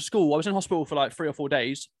came back to school, I was in hospital for like 3 or 4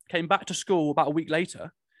 days. Came back to school about a week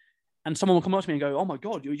later, and someone would come up to me and go, "Oh my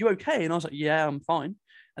God, are you okay?" And I was like, "Yeah, I'm fine."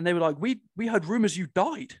 And they were like, "We heard rumors you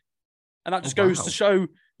died," and that just goes to show.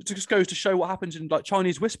 It just goes to show what happens in like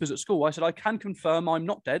Chinese whispers at school. I said, "I can confirm I'm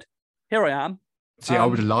not dead. Here I am." See, I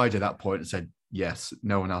would have lied at that point and said, "Yes,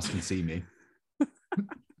 no one else can see me."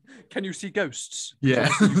 Can you see ghosts? Yeah,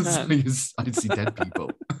 I did see dead people.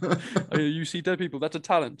 You see dead people. That's a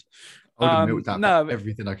talent. I would have milked that for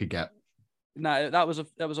everything I could get. No, that was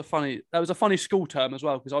a funny school term as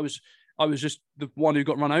well, because I was just the one who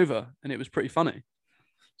got run over, and it was pretty funny.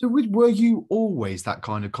 So were you always that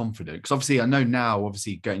kind of confident? Because obviously I know now,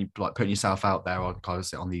 obviously putting yourself out there on kind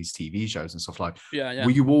of on these TV shows and stuff like. Yeah.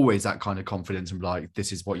 Were you always that kind of confident and like,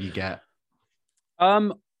 this is what you get? I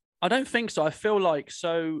don't think so. I feel like,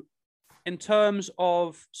 so in terms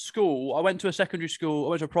of school, I went to a secondary school. I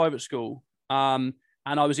went to a private school. And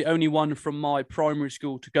I was the only one from my primary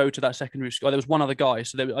school to go to that secondary school. There was one other guy,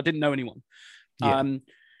 so I didn't know anyone. Yeah.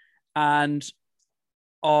 And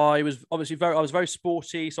I was very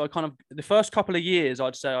sporty. So I kind of, the first couple of years,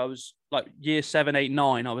 I'd say I was like year 7, 8,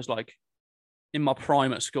 9. I was like in my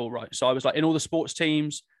prime at school, right? So I was like in all the sports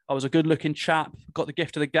teams. I was a good looking chap, got the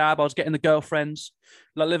gift of the gab. I was getting the girlfriends,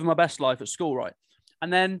 like living my best life at school, right?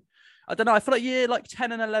 And then, I don't know, I feel like year like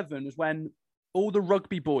 10 and 11 was when all the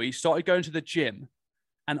rugby boys started going to the gym,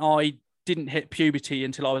 and I didn't hit puberty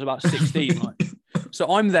until I was about 16. Like.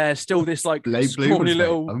 So I'm there still this like late scrawny bloomers,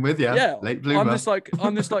 little, mate. I'm with you. Yeah, late bloomer.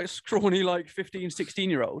 I'm this like scrawny like 15,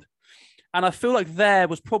 16-year-old. And I feel like there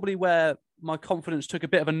was probably where my confidence took a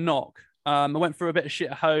bit of a knock. I went through a bit of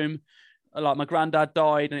shit at home. Like my granddad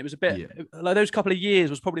died, and it was a bit like those couple of years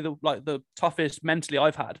was probably the toughest mentally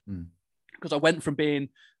I've had, because I went from being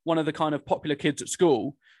one of the kind of popular kids at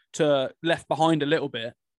school to left behind a little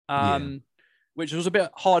bit, which was a bit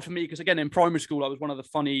hard for me because again in primary school I was one of the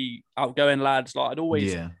funny outgoing lads. Like I'd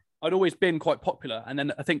always been quite popular, and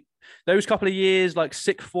then I think those couple of years like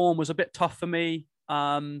sixth form was a bit tough for me.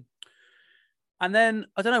 And then,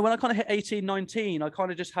 I don't know, when I kind of hit 18, 19, I kind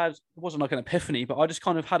of just had, it wasn't like an epiphany, but I just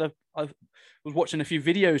kind of I was watching a few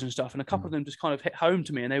videos and stuff, and a couple of them just kind of hit home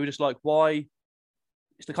to me, and they were just like, why?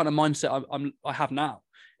 It's the kind of mindset I have now.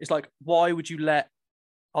 It's like, why would you let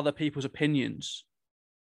other people's opinions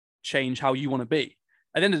change how you want to be?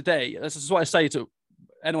 At the end of the day, this is what I say to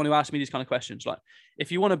anyone who asks me these kind of questions. Like,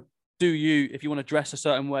 if you want to if you want to dress a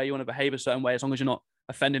certain way, you want to behave a certain way, as long as you're not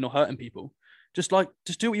offending or hurting people, just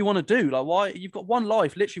do what you want to do. Like, why? You've got one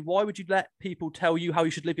life. Literally, why would you let people tell you how you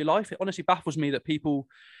should live your life? It honestly baffles me that people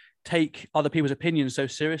take other people's opinions so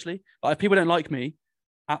seriously. Like, if people don't like me,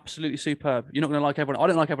 absolutely superb. You're not going to like everyone. I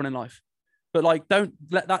don't like everyone in life. But like, don't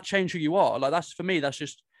let that change who you are. Like, that's for me, that's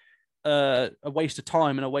just a waste of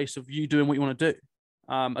time and a waste of you doing what you want to do.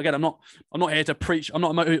 Again, I'm not here to preach. I'm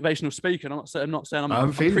not a motivational speaker. I'm not saying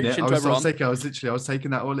I'm feeling preaching it. to everyone. I was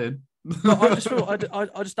taking that all in. But I just feel,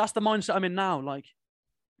 I just, that's the mindset I'm in now. Like,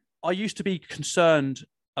 I used to be concerned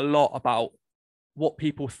a lot about what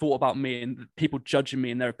people thought about me and people judging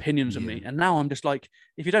me and their opinions of me. And now I'm just like,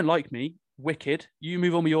 if you don't like me, wicked, you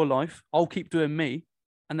move on with your life. I'll keep doing me.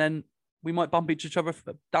 And then we might bump each other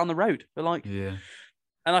down the road. But like, and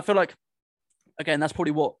I feel like, again, that's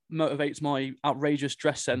probably what motivates my outrageous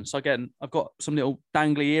dress sense. Again, I've got some little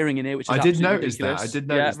dangly earring in here, which is I did notice ridiculous. that. I did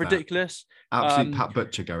notice that. Ridiculous. Absolute Pat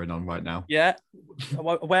Butcher going on right now. Yeah. I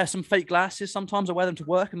wear some fake glasses. Sometimes I wear them to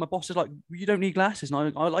work and my boss is like, you don't need glasses.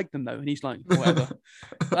 And I like them though. And he's like, whatever.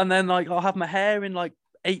 And then like, I'll have my hair in like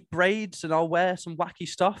 8 braids and I'll wear some wacky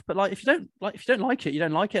stuff. But like, if you don't like it, you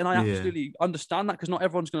don't like it. And I absolutely understand that because not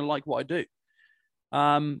everyone's going to like what I do.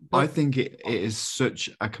 I think it is such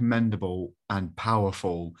a commendable and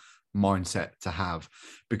powerful mindset to have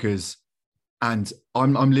because, and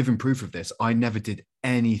I'm living proof of this. I never did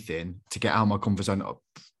anything to get out of my comfort zone.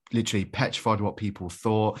 Literally petrified of what people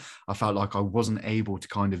thought. I felt like I wasn't able to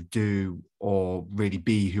kind of do or really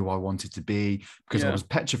be who I wanted to be because I was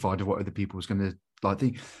petrified of what other people was going to like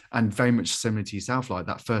think. And very much similar to yourself, like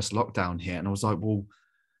that first lockdown here. And I was like, well,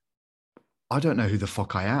 I don't know who the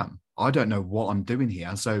fuck I am. I don't know what I'm doing here.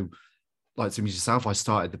 And so, like to yourself, I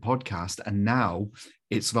started the podcast and now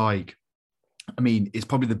it's like, I mean, it's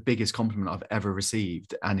probably the biggest compliment I've ever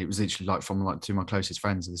received. And it was literally like from like two of my closest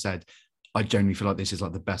friends and they said, I genuinely feel like this is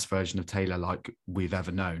like the best version of Taylor like we've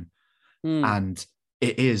ever known. And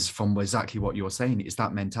it is from exactly what you're saying. It's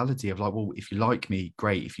that mentality of like, well, if you like me,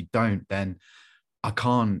 great. If you don't, then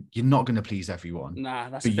you're not going to please everyone. Nah,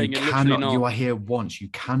 that's but the thing. You are here once. You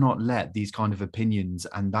cannot let these kind of opinions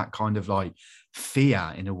and that kind of like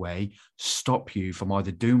fear in a way stop you from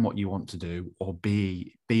either doing what you want to do or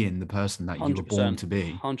being the person that you were born to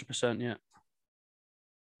be. 100%, yeah.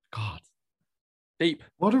 God. Deep.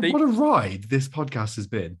 What a ride this podcast has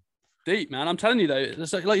been. Deep, man. I'm telling you though,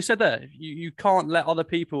 it's like you said there, you can't let other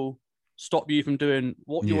people stop you from doing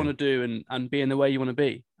what you want to do and being the way you want to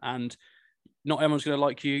be. And not everyone's going to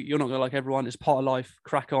like you. You're not going to like everyone. It's part of life.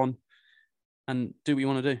 Crack on and do what you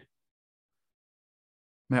want to do.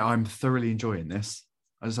 Mate, I'm thoroughly enjoying this.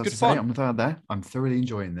 I just have Good to fun. say, I'm thoroughly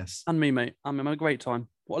enjoying this. And me, mate. I'm having a great time.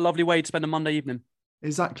 What a lovely way to spend a Monday evening.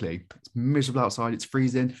 Exactly. It's miserable outside. It's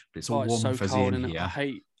freezing, but it's all warm and fuzzy cold, in here.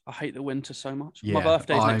 I hate the winter so much. Yeah, my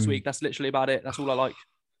birthday's next week. That's literally about it. That's all I like.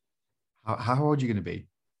 How old are you going to be?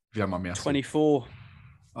 If you don't mind me asking. 24.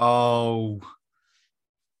 Oh.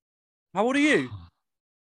 How old are you?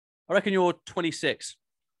 I reckon you're 26.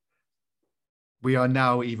 We are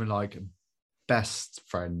now even like best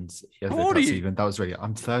friends. How old are you? That was really.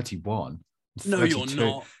 I'm 31. No, you're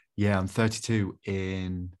not. Yeah, I'm 32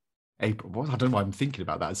 in April. What? I don't know why I'm thinking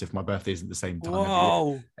about that as if my birthday isn't the same time.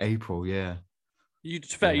 Whoa. April, yeah.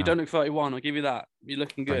 It's fair. You don't look 31. I'll give you that. You're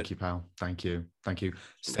looking good. Thank you, pal. Thank you.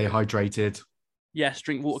 Stay hydrated. Yes,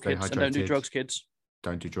 drink water, kids, and don't do drugs, kids.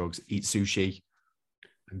 Don't do drugs. Eat sushi.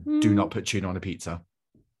 And do not put tuna on a pizza.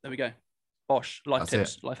 There we go. Bosh. Life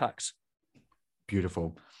tips, life hacks.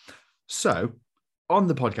 Beautiful. So, on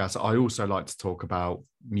the podcast, I also like to talk about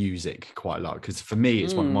music quite a lot because for me,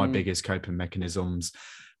 it's one of my biggest coping mechanisms.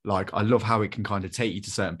 Like, I love how it can kind of take you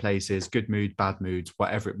to certain places, good mood, bad moods,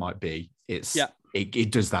 whatever it might be.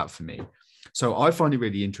 It does that for me. So I find it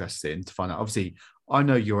really interesting to find out. Obviously, I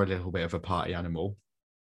know you're a little bit of a party animal.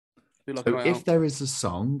 So if there is a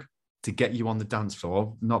song to get you on the dance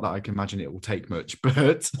floor, not that I can imagine it will take much,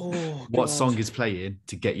 but what song is playing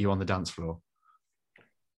to get you on the dance floor?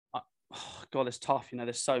 God, it's tough. You know,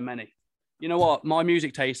 there's so many. You know what? My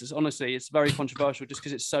music taste is honestly, it's very controversial just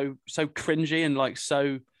because it's so cringy and like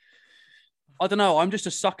so. I don't know. I'm just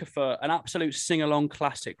a sucker for an absolute sing-along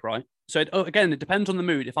classic, right? So again, it depends on the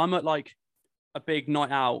mood. If I'm at like a big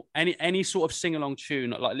night out, any sort of sing-along tune,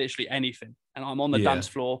 like literally anything, and I'm on the dance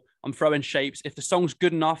floor, I'm throwing shapes. If the song's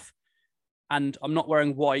good enough and I'm not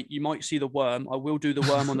wearing white, you might see the worm. I will do the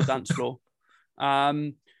worm on the dance floor.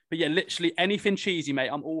 But yeah, literally anything cheesy, mate,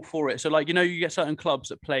 I'm all for it. So like, you know, you get certain clubs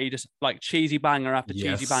that play just like cheesy banger after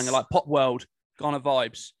cheesy banger, like Pop World kind of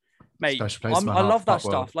vibes. Mate, I love that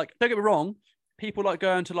stuff. Like, don't get me wrong, people like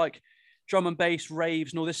going to like drum and bass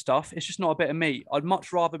raves and all this stuff. It's just not a bit of me. I'd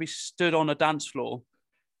much rather be stood on a dance floor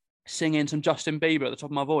singing some Justin Bieber at the top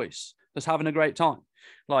of my voice, just having a great time.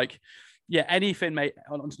 Like, yeah, anything, mate.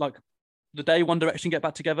 Like, the day One Direction get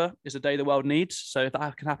back together is the day the world needs. So if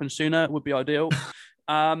that can happen sooner, it would be ideal.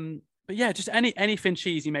 But yeah, just anything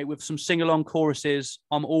cheesy, mate, with some sing-along choruses.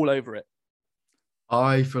 I'm all over it.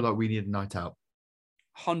 I feel like we need a night out.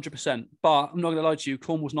 100%. But I'm not going to lie to you,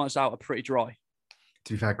 Cornwall's nights out are pretty dry.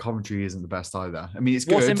 To be fair, Coventry isn't the best either. I mean, it's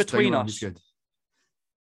good. What's in between Don't get me wrong, us? it's good.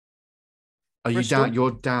 Are Bristol? you down?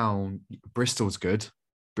 You're down. Bristol's good.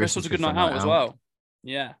 Bristol's a good for a night out as well.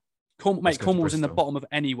 Yeah. Let's go to Cornwall's in the Bristol. bottom of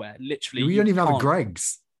anywhere. Literally. We don't even have a can't-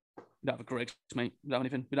 Greg's. We don't have a Greg's, mate. We don't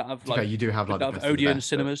have anything. We don't have Okay, you do have we like don't the have best of the Odeon best,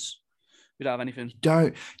 cinemas. We don't have anything. but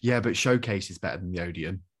don't. Yeah, but Showcase is better than the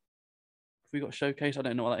Odeon. We got a Showcase. I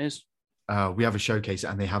don't know what that is. We have a Showcase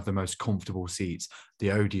and they have the most comfortable seats.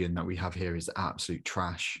 The Odeon that we have here is absolute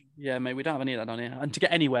trash. Yeah, mate. We don't have any of that down here. And to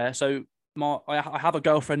get anywhere, so I have a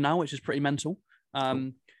girlfriend now, which is pretty mental.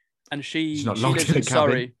 And she She's not locked lives in a in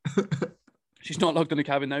Surrey. cabin. She's not locked in a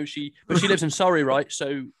cabin though. But she lives in Surrey, right?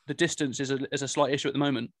 So the distance is a slight issue at the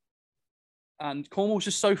moment. And Cornwall's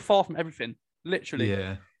just so far from everything, literally.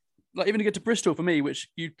 Yeah. Like even to get to Bristol for me, which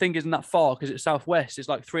you'd think isn't that far because it's southwest, it's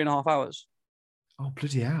like 3.5 hours. Oh,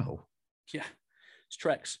 bloody hell. Yeah, it's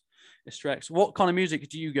treks. It's treks. What kind of music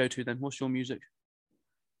do you go to then? What's your music?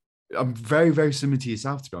 I'm very, very similar to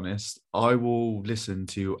yourself, to be honest. I will listen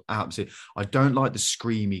to absolutely. I don't like the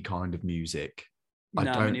screamy kind of music. I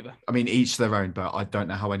No, me don't. neither. I mean, each their own, but I don't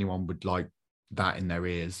know how anyone would like that in their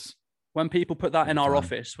ears. When people put that in our Fun.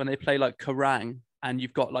 office, when they play like Kerrang and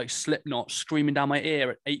you've got like Slipknot screaming down my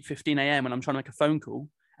ear at 8:15 a.m. when I'm trying to make a phone call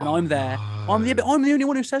and Oh, I'm there, I'm the only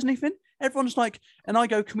one who says anything. Everyone's like, and I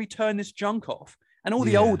go, can we turn this junk off? And all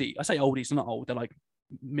the Yeah. oldies, I say oldies, they're not old, they're like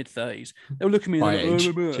mid-30s. They'll look at me My and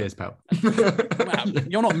age. they're like, Cheers, pal. wow,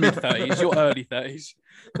 you're not mid-30s, you're early 30s.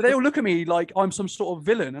 But they all look at me like I'm some sort of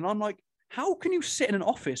villain. And I'm like, how can you sit in an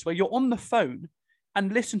office where you're on the phone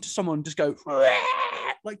and listen to someone just go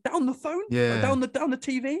like down the phone, Yeah. like, down the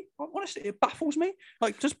TV? Honestly, it baffles me.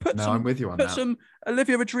 Like, just put No, I'm with you on that. some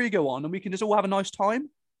Olivia Rodrigo on, and we can just all have a nice time,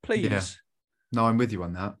 please. Yeah. No, I'm with you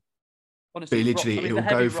on that. Honestly, But literally, rock. I mean, it the will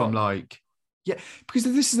go heavy from rock. like, yeah, because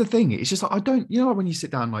this is the thing. It's just like I don't, like when you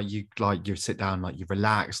sit down, you sit down, like you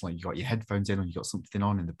relax, like you got your headphones in, or you got something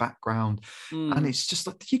on in the background, and it's just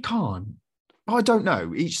like you can't. I don't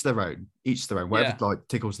know. Each their own. Each their own. Whatever like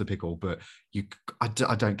tickles the pickle, but I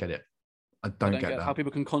don't get it. I don't get that. how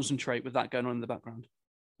people can concentrate with that going on in the background.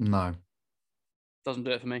 No, Doesn't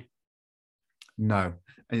do it for me. no,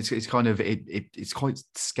 and it's kind of it's quite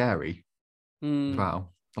scary as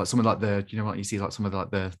well. Like some of like the like you see like some of like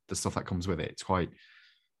the stuff that comes with it. It's quite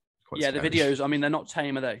Yeah, scary. the videos. I mean, they're not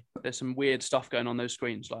tame, are they? There's some weird stuff going on those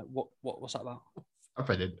screens. Like what's that about? I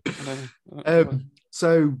bet it. I don't know.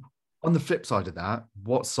 So on the flip side of that,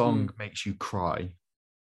 what song makes you cry?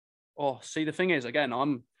 Oh, see, the thing is, again,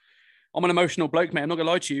 I'm an emotional bloke, mate. I'm not gonna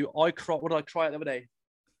lie to you. I cry. What did I cry at the other day?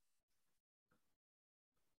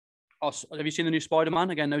 Oh, have you seen the new Spider-Man?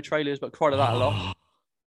 Again, no trailers, but cried at that a lot.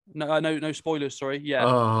 No spoilers. Sorry. Yeah,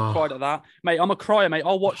 cried at that, mate. I'm a crier, mate.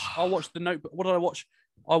 I'll watch the Notebook. What did I watch?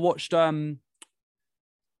 I watched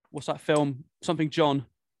what's that film? Something John.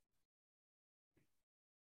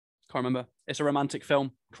 Can't remember. It's a romantic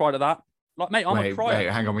film. Cried at that. Like, mate, I'm a crier. Wait,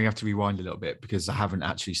 hang on. We have to rewind a little bit because I haven't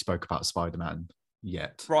actually spoke about Spider-Man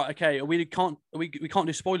yet. Right. Okay. We can't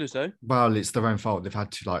do spoilers though. Well, it's their own fault. They've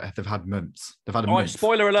had months. They've had a All right, month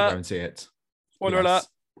spoiler to alert. go and see it. Spoiler Yes. alert.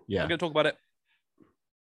 Yeah. I'm gonna talk about it.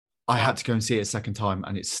 I had to go and see it a second time,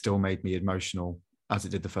 and it still made me emotional as it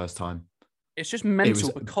did the first time. It's just It mental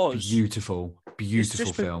was because beautiful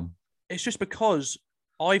just film. it's just because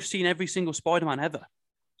I've seen every single Spider-Man ever.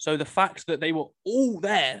 So the fact that they were all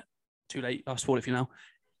there, too late, I've spoiled it for you now.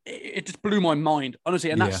 It just blew my mind, honestly.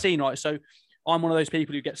 And that Yeah. scene, right? So I'm one of those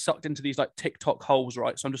people who get sucked into these like TikTok holes,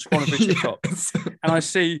 right? So I'm just scrolling through TikTok, Yes. and I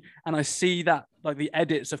see that like the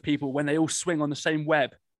edits of people when they all swing on the same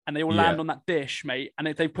web and they all Yeah. land on that dish, mate. And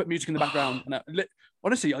they put music in the background, and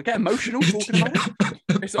honestly, I get emotional talking about it.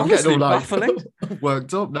 It's I'm honestly getting all baffling.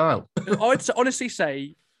 worked up now. I'd honestly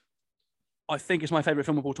say I think it's my favorite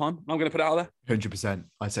film of all time. I'm going to put it out there. 100%.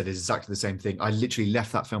 I said exactly the same thing. I literally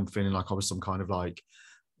left that film feeling like I was some kind of like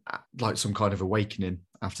some kind of awakening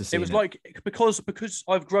after seeing It was like because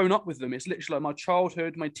I've grown up with them. It's literally like my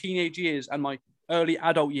childhood, my teenage years, and my early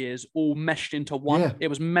adult years all meshed into one. Yeah. It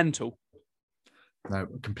was mental. No, I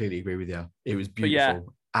completely agree with you. It was But yeah,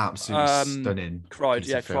 beautiful, absolutely stunning. Cried,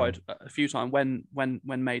 piece yeah, of film. cried a few times when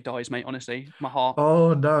May dies, mate. Honestly, my heart.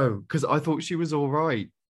 Oh no, because I thought she was all right.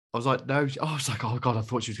 I was like, no. I was like, oh god, I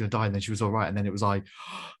thought she was going to die, and then she was all right, and then it was like,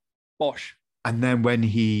 Bosh. and then when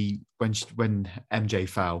MJ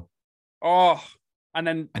fell, Oh, and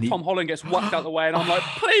then And he- Tom Holland gets whacked out the way, and I'm like,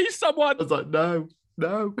 please, someone. I was like, no.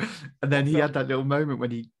 And then he had that little moment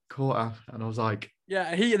when he caught her, and I was like, Yeah,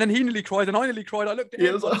 and then he nearly cried, and I nearly cried. I looked at Yeah,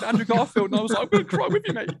 him, it was like- Andrew Garfield, and I was like, I'm going to cry with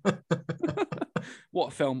you, mate.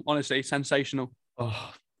 What a film. Honestly, sensational.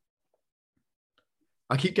 Oh,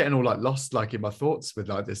 I keep getting all like lost like in my thoughts with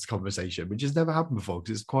like this conversation, which has never happened before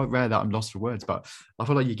because it's quite rare that I'm lost for words. But I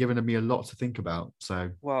feel like you're giving me a lot to think about. So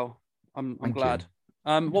Wow. I'm thank glad.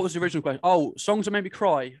 you. What was the original question? Oh, songs that made me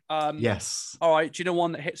cry. Yes. All right. Do you know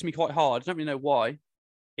one that hits me quite hard? I don't really know why.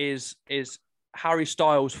 Is Harry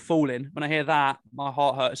Styles Falling? When I hear that, my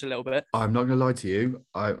heart hurts a little bit. I'm not gonna lie to you.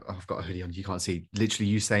 I've got a hoodie on. You can't see. Literally,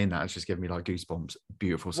 you saying that has just given me like goosebumps.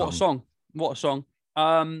 Beautiful song. What a song! What a song!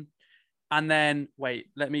 And then wait,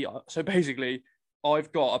 let me. So basically,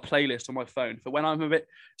 I've got a playlist on my phone for when I'm a bit.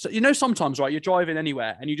 So sometimes right, you're driving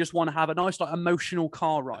anywhere and you just want to have a nice like emotional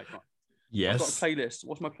car ride. Right? Yes. I've got a playlist.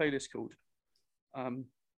 What's my playlist called? I think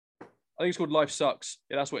it's called Life Sucks.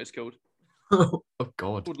 Yeah, that's what it's called. Oh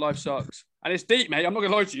God. It's called Life Sucks, and it's deep, mate. I'm not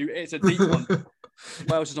gonna lie to you. It's a deep one.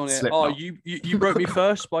 What else is on here? Slipknot. Oh, you broke me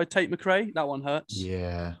first by Tate McRae. That one hurts.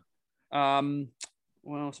 Yeah.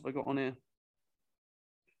 What else have I got on here?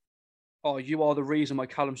 Oh, You Are the Reason by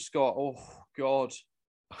Callum Scott. Oh God.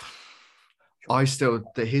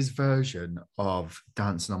 His version of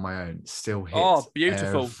Dancing on My Own still hits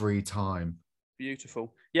beautiful. every time.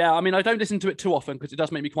 Beautiful. Yeah, I mean, I don't listen to it too often because it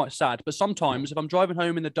does make me quite sad. But sometimes if I'm driving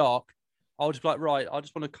home in the dark, I'll just be like, right, I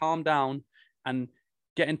just want to calm down and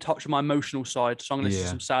get in touch with my emotional side. So I'm going to listen to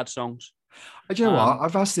some sad songs. Do you know what?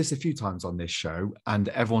 I've asked this a few times on this show and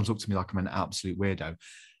everyone's looked at me like I'm an absolute weirdo.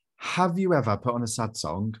 Have you ever put on a sad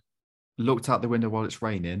song, looked out the window while it's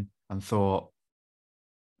raining and thought,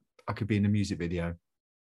 I could be in a music video?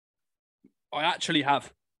 I actually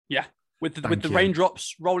have. Yeah. With the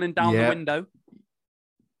raindrops rolling down the window.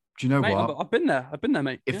 Do you know mate, what? I've been there. I've been there,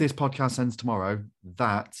 mate. If this podcast ends tomorrow,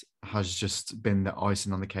 that has just been the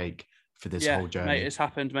icing on the cake for this whole journey. Mate, it's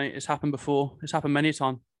happened, mate. It's happened before. It's happened many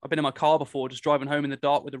times. I've been in my car before, just driving home in the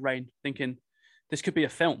dark with the rain, thinking this could be a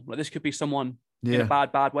film. Like this could be someone in a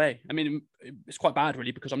bad way. I mean, it's quite bad,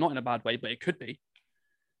 really, because I'm not in a bad way, but it could be.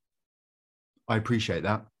 I appreciate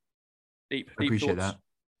that. Deep I appreciate thoughts.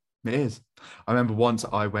 that. It is. I remember once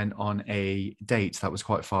I went on a date that was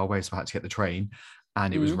quite far away, so I had to get the train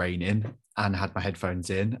and it was raining and had my headphones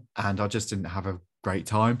in and I just didn't have a great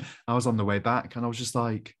time. I was on the way back and I was just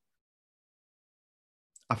like,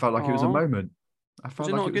 I felt like it was a moment. I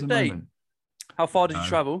felt like it was a moment. How far did you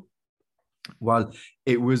travel? Well,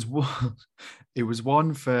 it was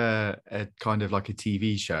one for a kind of like a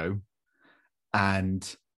TV show,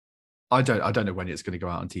 and I don't know when it's going to go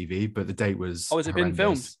out on TV, but the date was. Oh, has it been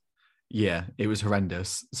filmed? Yeah, it was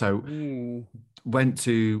horrendous. So went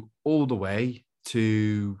to all the way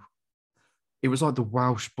to. It was like the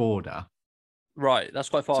Welsh border. Right, that's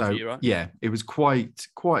quite far for you, right? Yeah, it was quite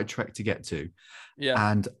a trek to get to.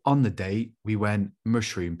 Yeah. And on the date, we went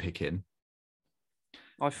mushroom picking.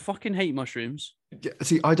 I fucking hate mushrooms. Yeah,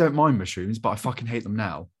 see, I don't mind mushrooms, but I fucking hate them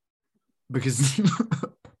now. Because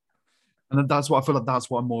and that's what I feel like that's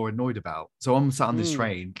what I'm more annoyed about. So I'm sat on this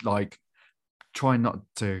train, like trying not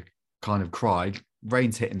to kind of cry.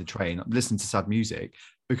 Rain's hitting the train. I'm listening to sad music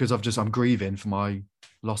because I'm grieving for my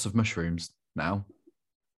loss of mushrooms now.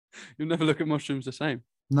 You'll never look at mushrooms the same.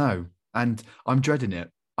 No, and I'm dreading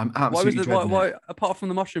it. I'm absolutely dreading it. Why, apart from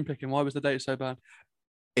the mushroom picking, why was the date so bad?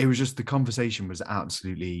 It was just the conversation was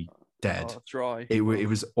absolutely dead. Dry. It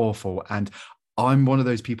was awful. And I'm one of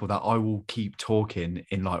those people that I will keep talking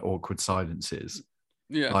in like awkward silences.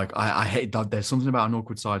 Yeah. Like I hate that. There's something about an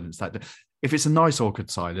awkward silence that if it's a nice awkward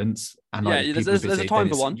silence and like there's a time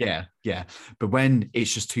for one. Yeah. But when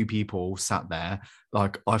it's just two people sat there,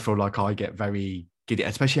 like I feel like I get very giddy,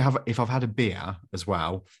 especially if I've had a beer as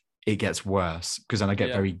well. It gets worse because then I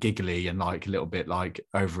get very giggly and like a little bit like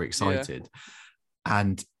overexcited.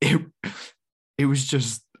 And it was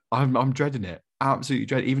just I'm dreading it. Absolutely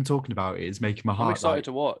dreading. Even talking about it is making my heart. I'm excited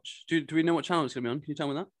to watch. Do we know what channel it's gonna be on? Can you tell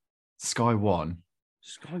me that? Sky One.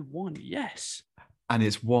 Sky One, yes. And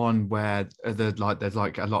it's one where there's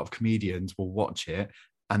like a lot of comedians will watch it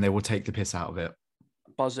and they will take the piss out of it.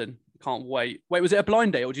 Buzzing. Can't wait. Wait, was it a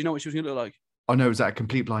blind date or do you know what she was gonna look like? Oh no, it was at a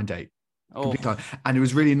complete blind date. And it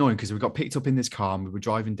was really annoying because we got picked up in this car and we were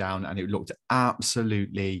driving down and it looked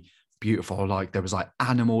absolutely beautiful. Like there was like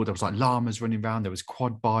animal, there was like llamas running around, there was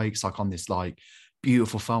quad bikes like on this like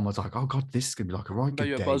beautiful farm. I was like, oh god, this is gonna be like a right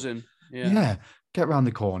good day. Buzzing. Yeah. Get around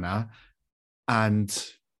the corner and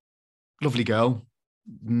lovely girl,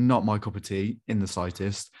 not my cup of tea in the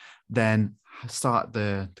slightest. Then start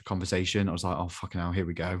the conversation. I was like, oh fucking hell, here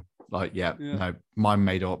we go. Like, no, mine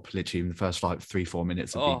made up literally in the first like 3-4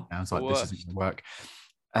 minutes of being down. I was like, this isn't gonna work.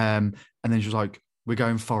 And then she was like, we're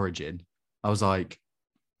going foraging. I was like,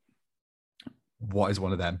 what is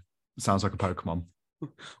one of them? Sounds like a Pokemon.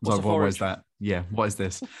 What is that? Yeah, what is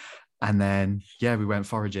this? And then, yeah, we went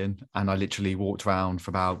foraging, and I literally walked around for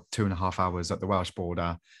about 2.5 hours at the Welsh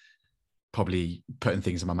border, probably putting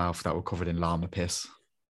things in my mouth that were covered in llama piss.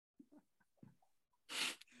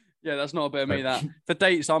 Yeah, that's not a bit of me. That for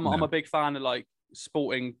dates, I'm No. a big fan of like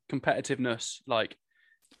sporting competitiveness, like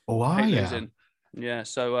Oh, hate are you? losing. Yeah,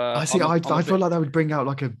 so I see. I'm a I feel bit- like that would bring out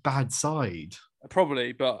like a bad side.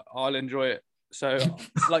 probably, but I'll enjoy it. So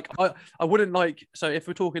like I wouldn't like, so if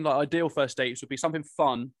we're talking like ideal first dates would be something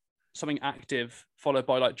fun, something active, followed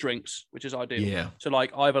by like drinks, which is ideal. Yeah. So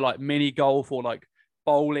like either like mini golf or like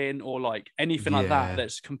bowling or like anything like Yeah. that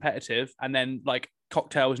that's competitive, and then like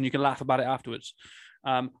cocktails and you can laugh about it afterwards.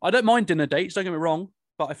 I don't mind dinner dates, don't get me wrong,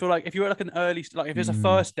 but I feel like if you're at like an early, like if it's a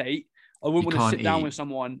first date, I wouldn't want to can't sit down eat. with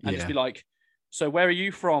someone and just Yeah. be like, so where are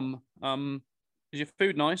you from? Is your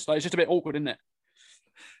food nice? Like it's just a bit awkward, isn't it?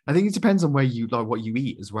 I think it depends on where you like what you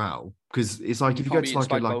eat as well, because it's like if you go can't to be eating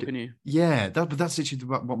like a spag bowl, like can you? yeah, but that's literally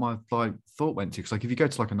what my like thought went to. Because like if you go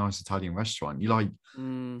to like a nice Italian restaurant, you like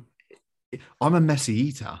I'm a messy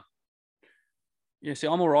eater. Yeah, see,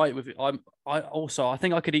 I'm all right with it. I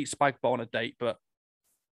think I could eat spag bowl on a date, but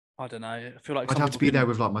I don't know. I feel like I'd some have to people be there can-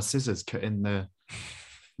 with like my scissors cutting the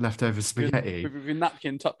leftover spaghetti. with your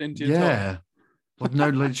napkin tucked into your top. Yeah, like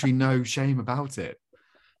literally no shame about it,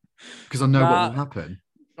 because I know what will happen.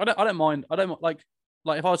 I don't mind. I don't like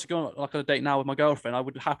if I was to go on like on a date now with my girlfriend, I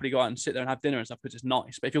would happily go out and sit there and have dinner and stuff because it's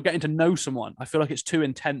nice. But if you're getting to know someone, I feel like it's too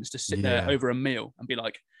intense to sit there Yeah. over a meal and be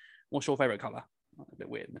like, "What's your favorite color?" A bit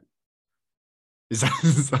weird, isn't it? Is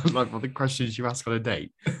that like what the questions you ask on a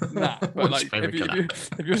date? Nah, but What's like your favourite colour?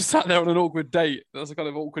 if you're sat there on an awkward date, that's the kind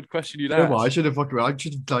of awkward question you'd You know ask. what? I should have like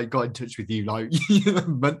got in touch with you like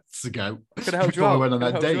months ago. Could have helped you before I out. went on Could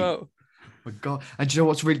that have helped you date. out. My God. And do you know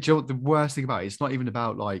what's really, do you know what the worst thing about it? It's not even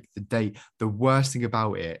about like the date. The worst thing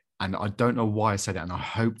about it, and I don't know why I said it, and I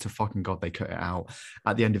hope to fucking God they cut it out.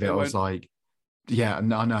 At the end of it, They I was won't. like, yeah,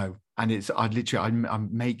 no, I know. And it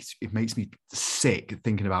makes me sick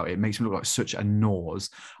thinking about it. It makes me look like such a nose.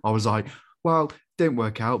 I was like, well, didn't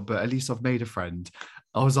work out, but at least I've made a friend.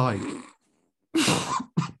 I was like,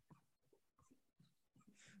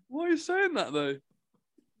 Why are you saying that though?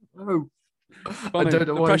 oh, Funny. I don't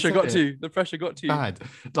know The why I pressure said got it. to you. The pressure got to you. Bad.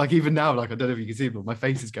 Like even now, like I don't know if you can see, but my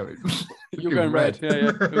face is going. You're going red. Yeah,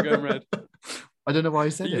 you're going red. I don't know why I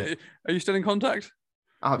Are said you, it. are you still in contact?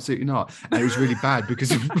 Absolutely not. And it was really bad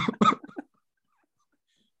because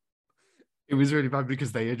it was really bad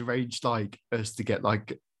because they had arranged like us to get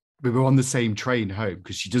like we were on the same train home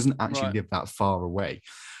because she doesn't actually Right. live that far away.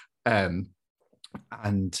 And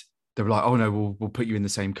they were like, oh no, we'll put you in the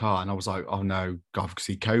same car. And I was like, oh no, God, because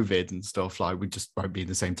COVID and stuff, like we just won't be in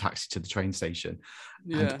the same taxi to the train station.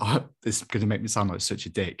 Yeah. And this is going to make me sound like such a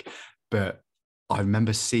dick, but I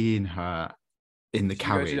remember seeing her in the You go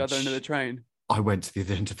carriage. to the other end of the train. I went to the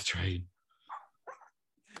other end of the train.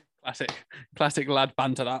 Classic lad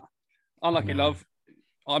banter. That unlucky, know. love.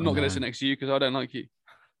 I'm not going know. to sit next to you because I don't like you.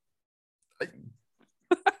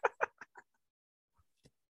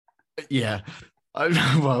 Yeah.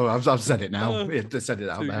 Well, I've said it now. I've said it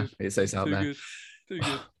out Too there. good. It says out Too there. good. Too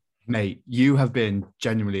good. Mate, you have been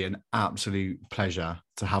genuinely an absolute pleasure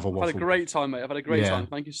to have a I've waffle. had a great time, mate. I've had a great Yeah. time.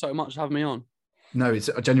 Thank you so much for having me on. No, it's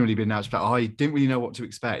genuinely been an absolute. I didn't really know what to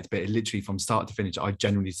expect, but it literally from start to finish, I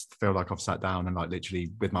genuinely feel like I've sat down and like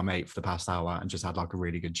literally with my mate for the past hour and just had like a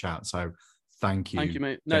really good chat. So thank you. Thank you,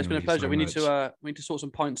 mate. No, it's been a genuinely pleasure. so we need much. to sort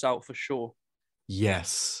some pints out for sure.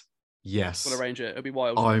 Yes. We'll arrange it. It'll be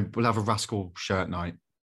wild. I will have a rascal shirt night.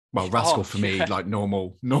 Well, Oh, rascal for me, yeah. like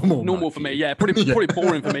normal Normal night for me. Yeah, pretty Yeah.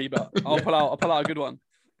 boring for me, but I'll pull out a good one.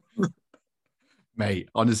 Mate,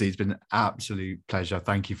 honestly, it's been an absolute pleasure.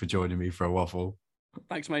 Thank you for joining me for a waffle.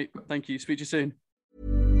 Thanks, mate. Thank you. Speak to you soon.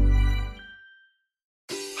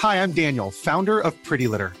 Hi, I'm Daniel, founder of Pretty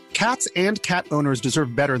Litter. Cats and cat owners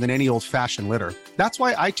deserve better than any old-fashioned litter. That's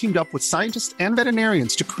why I teamed up with scientists and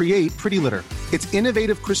veterinarians to create Pretty Litter. Its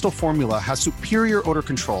innovative crystal formula has superior odor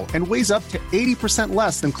control and weighs up to 80%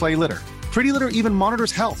 less than clay litter. Pretty Litter even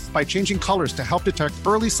monitors health by changing colors to help detect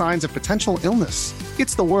early signs of potential illness.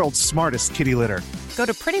 It's the world's smartest kitty litter. Go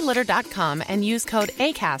to prettylitter.com and use code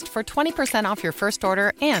ACAST for 20% off your first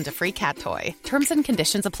order and a free cat toy. Terms and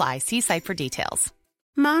conditions apply. See site for details.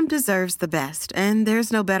 Mom deserves the best, and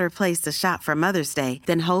there's no better place to shop for Mother's Day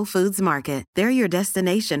than Whole Foods Market. They're your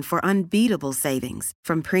destination for unbeatable savings,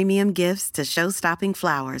 from premium gifts to show-stopping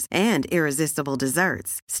flowers and irresistible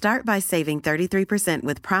desserts. Start by saving 33%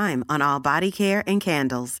 with Prime on all body care and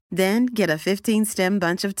candles. Then get a 15-stem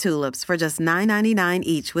bunch of tulips for just $9.99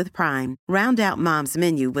 each with Prime. Round out Mom's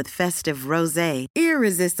menu with festive rosé,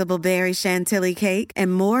 irresistible berry chantilly cake,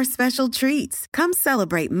 and more special treats. Come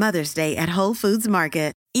celebrate Mother's Day at Whole Foods Market.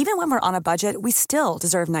 Even when we're on a budget, we still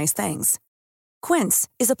deserve nice things. Quince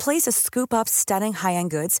is a place to scoop up stunning high-end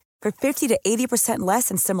goods for 50 to 80% less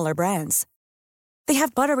than similar brands. They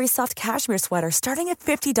have buttery soft cashmere sweaters starting at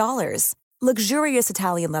 $50, luxurious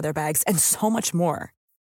Italian leather bags, and so much more.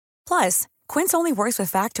 Plus, Quince only works with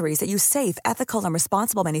factories that use safe, ethical, and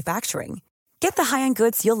responsible manufacturing. Get the high-end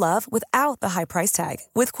goods you'll love without the high price tag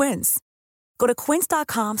with Quince. Go to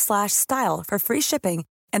quince.com/style for free shipping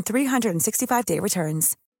and 365-day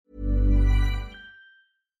returns.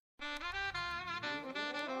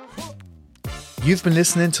 You've been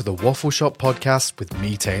listening to the Waffle Shop podcast with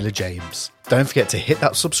me, Taylor James. Don't forget to hit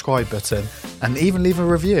that subscribe button and even leave a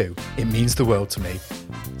review. It means the world to me.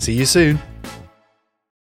 See you soon.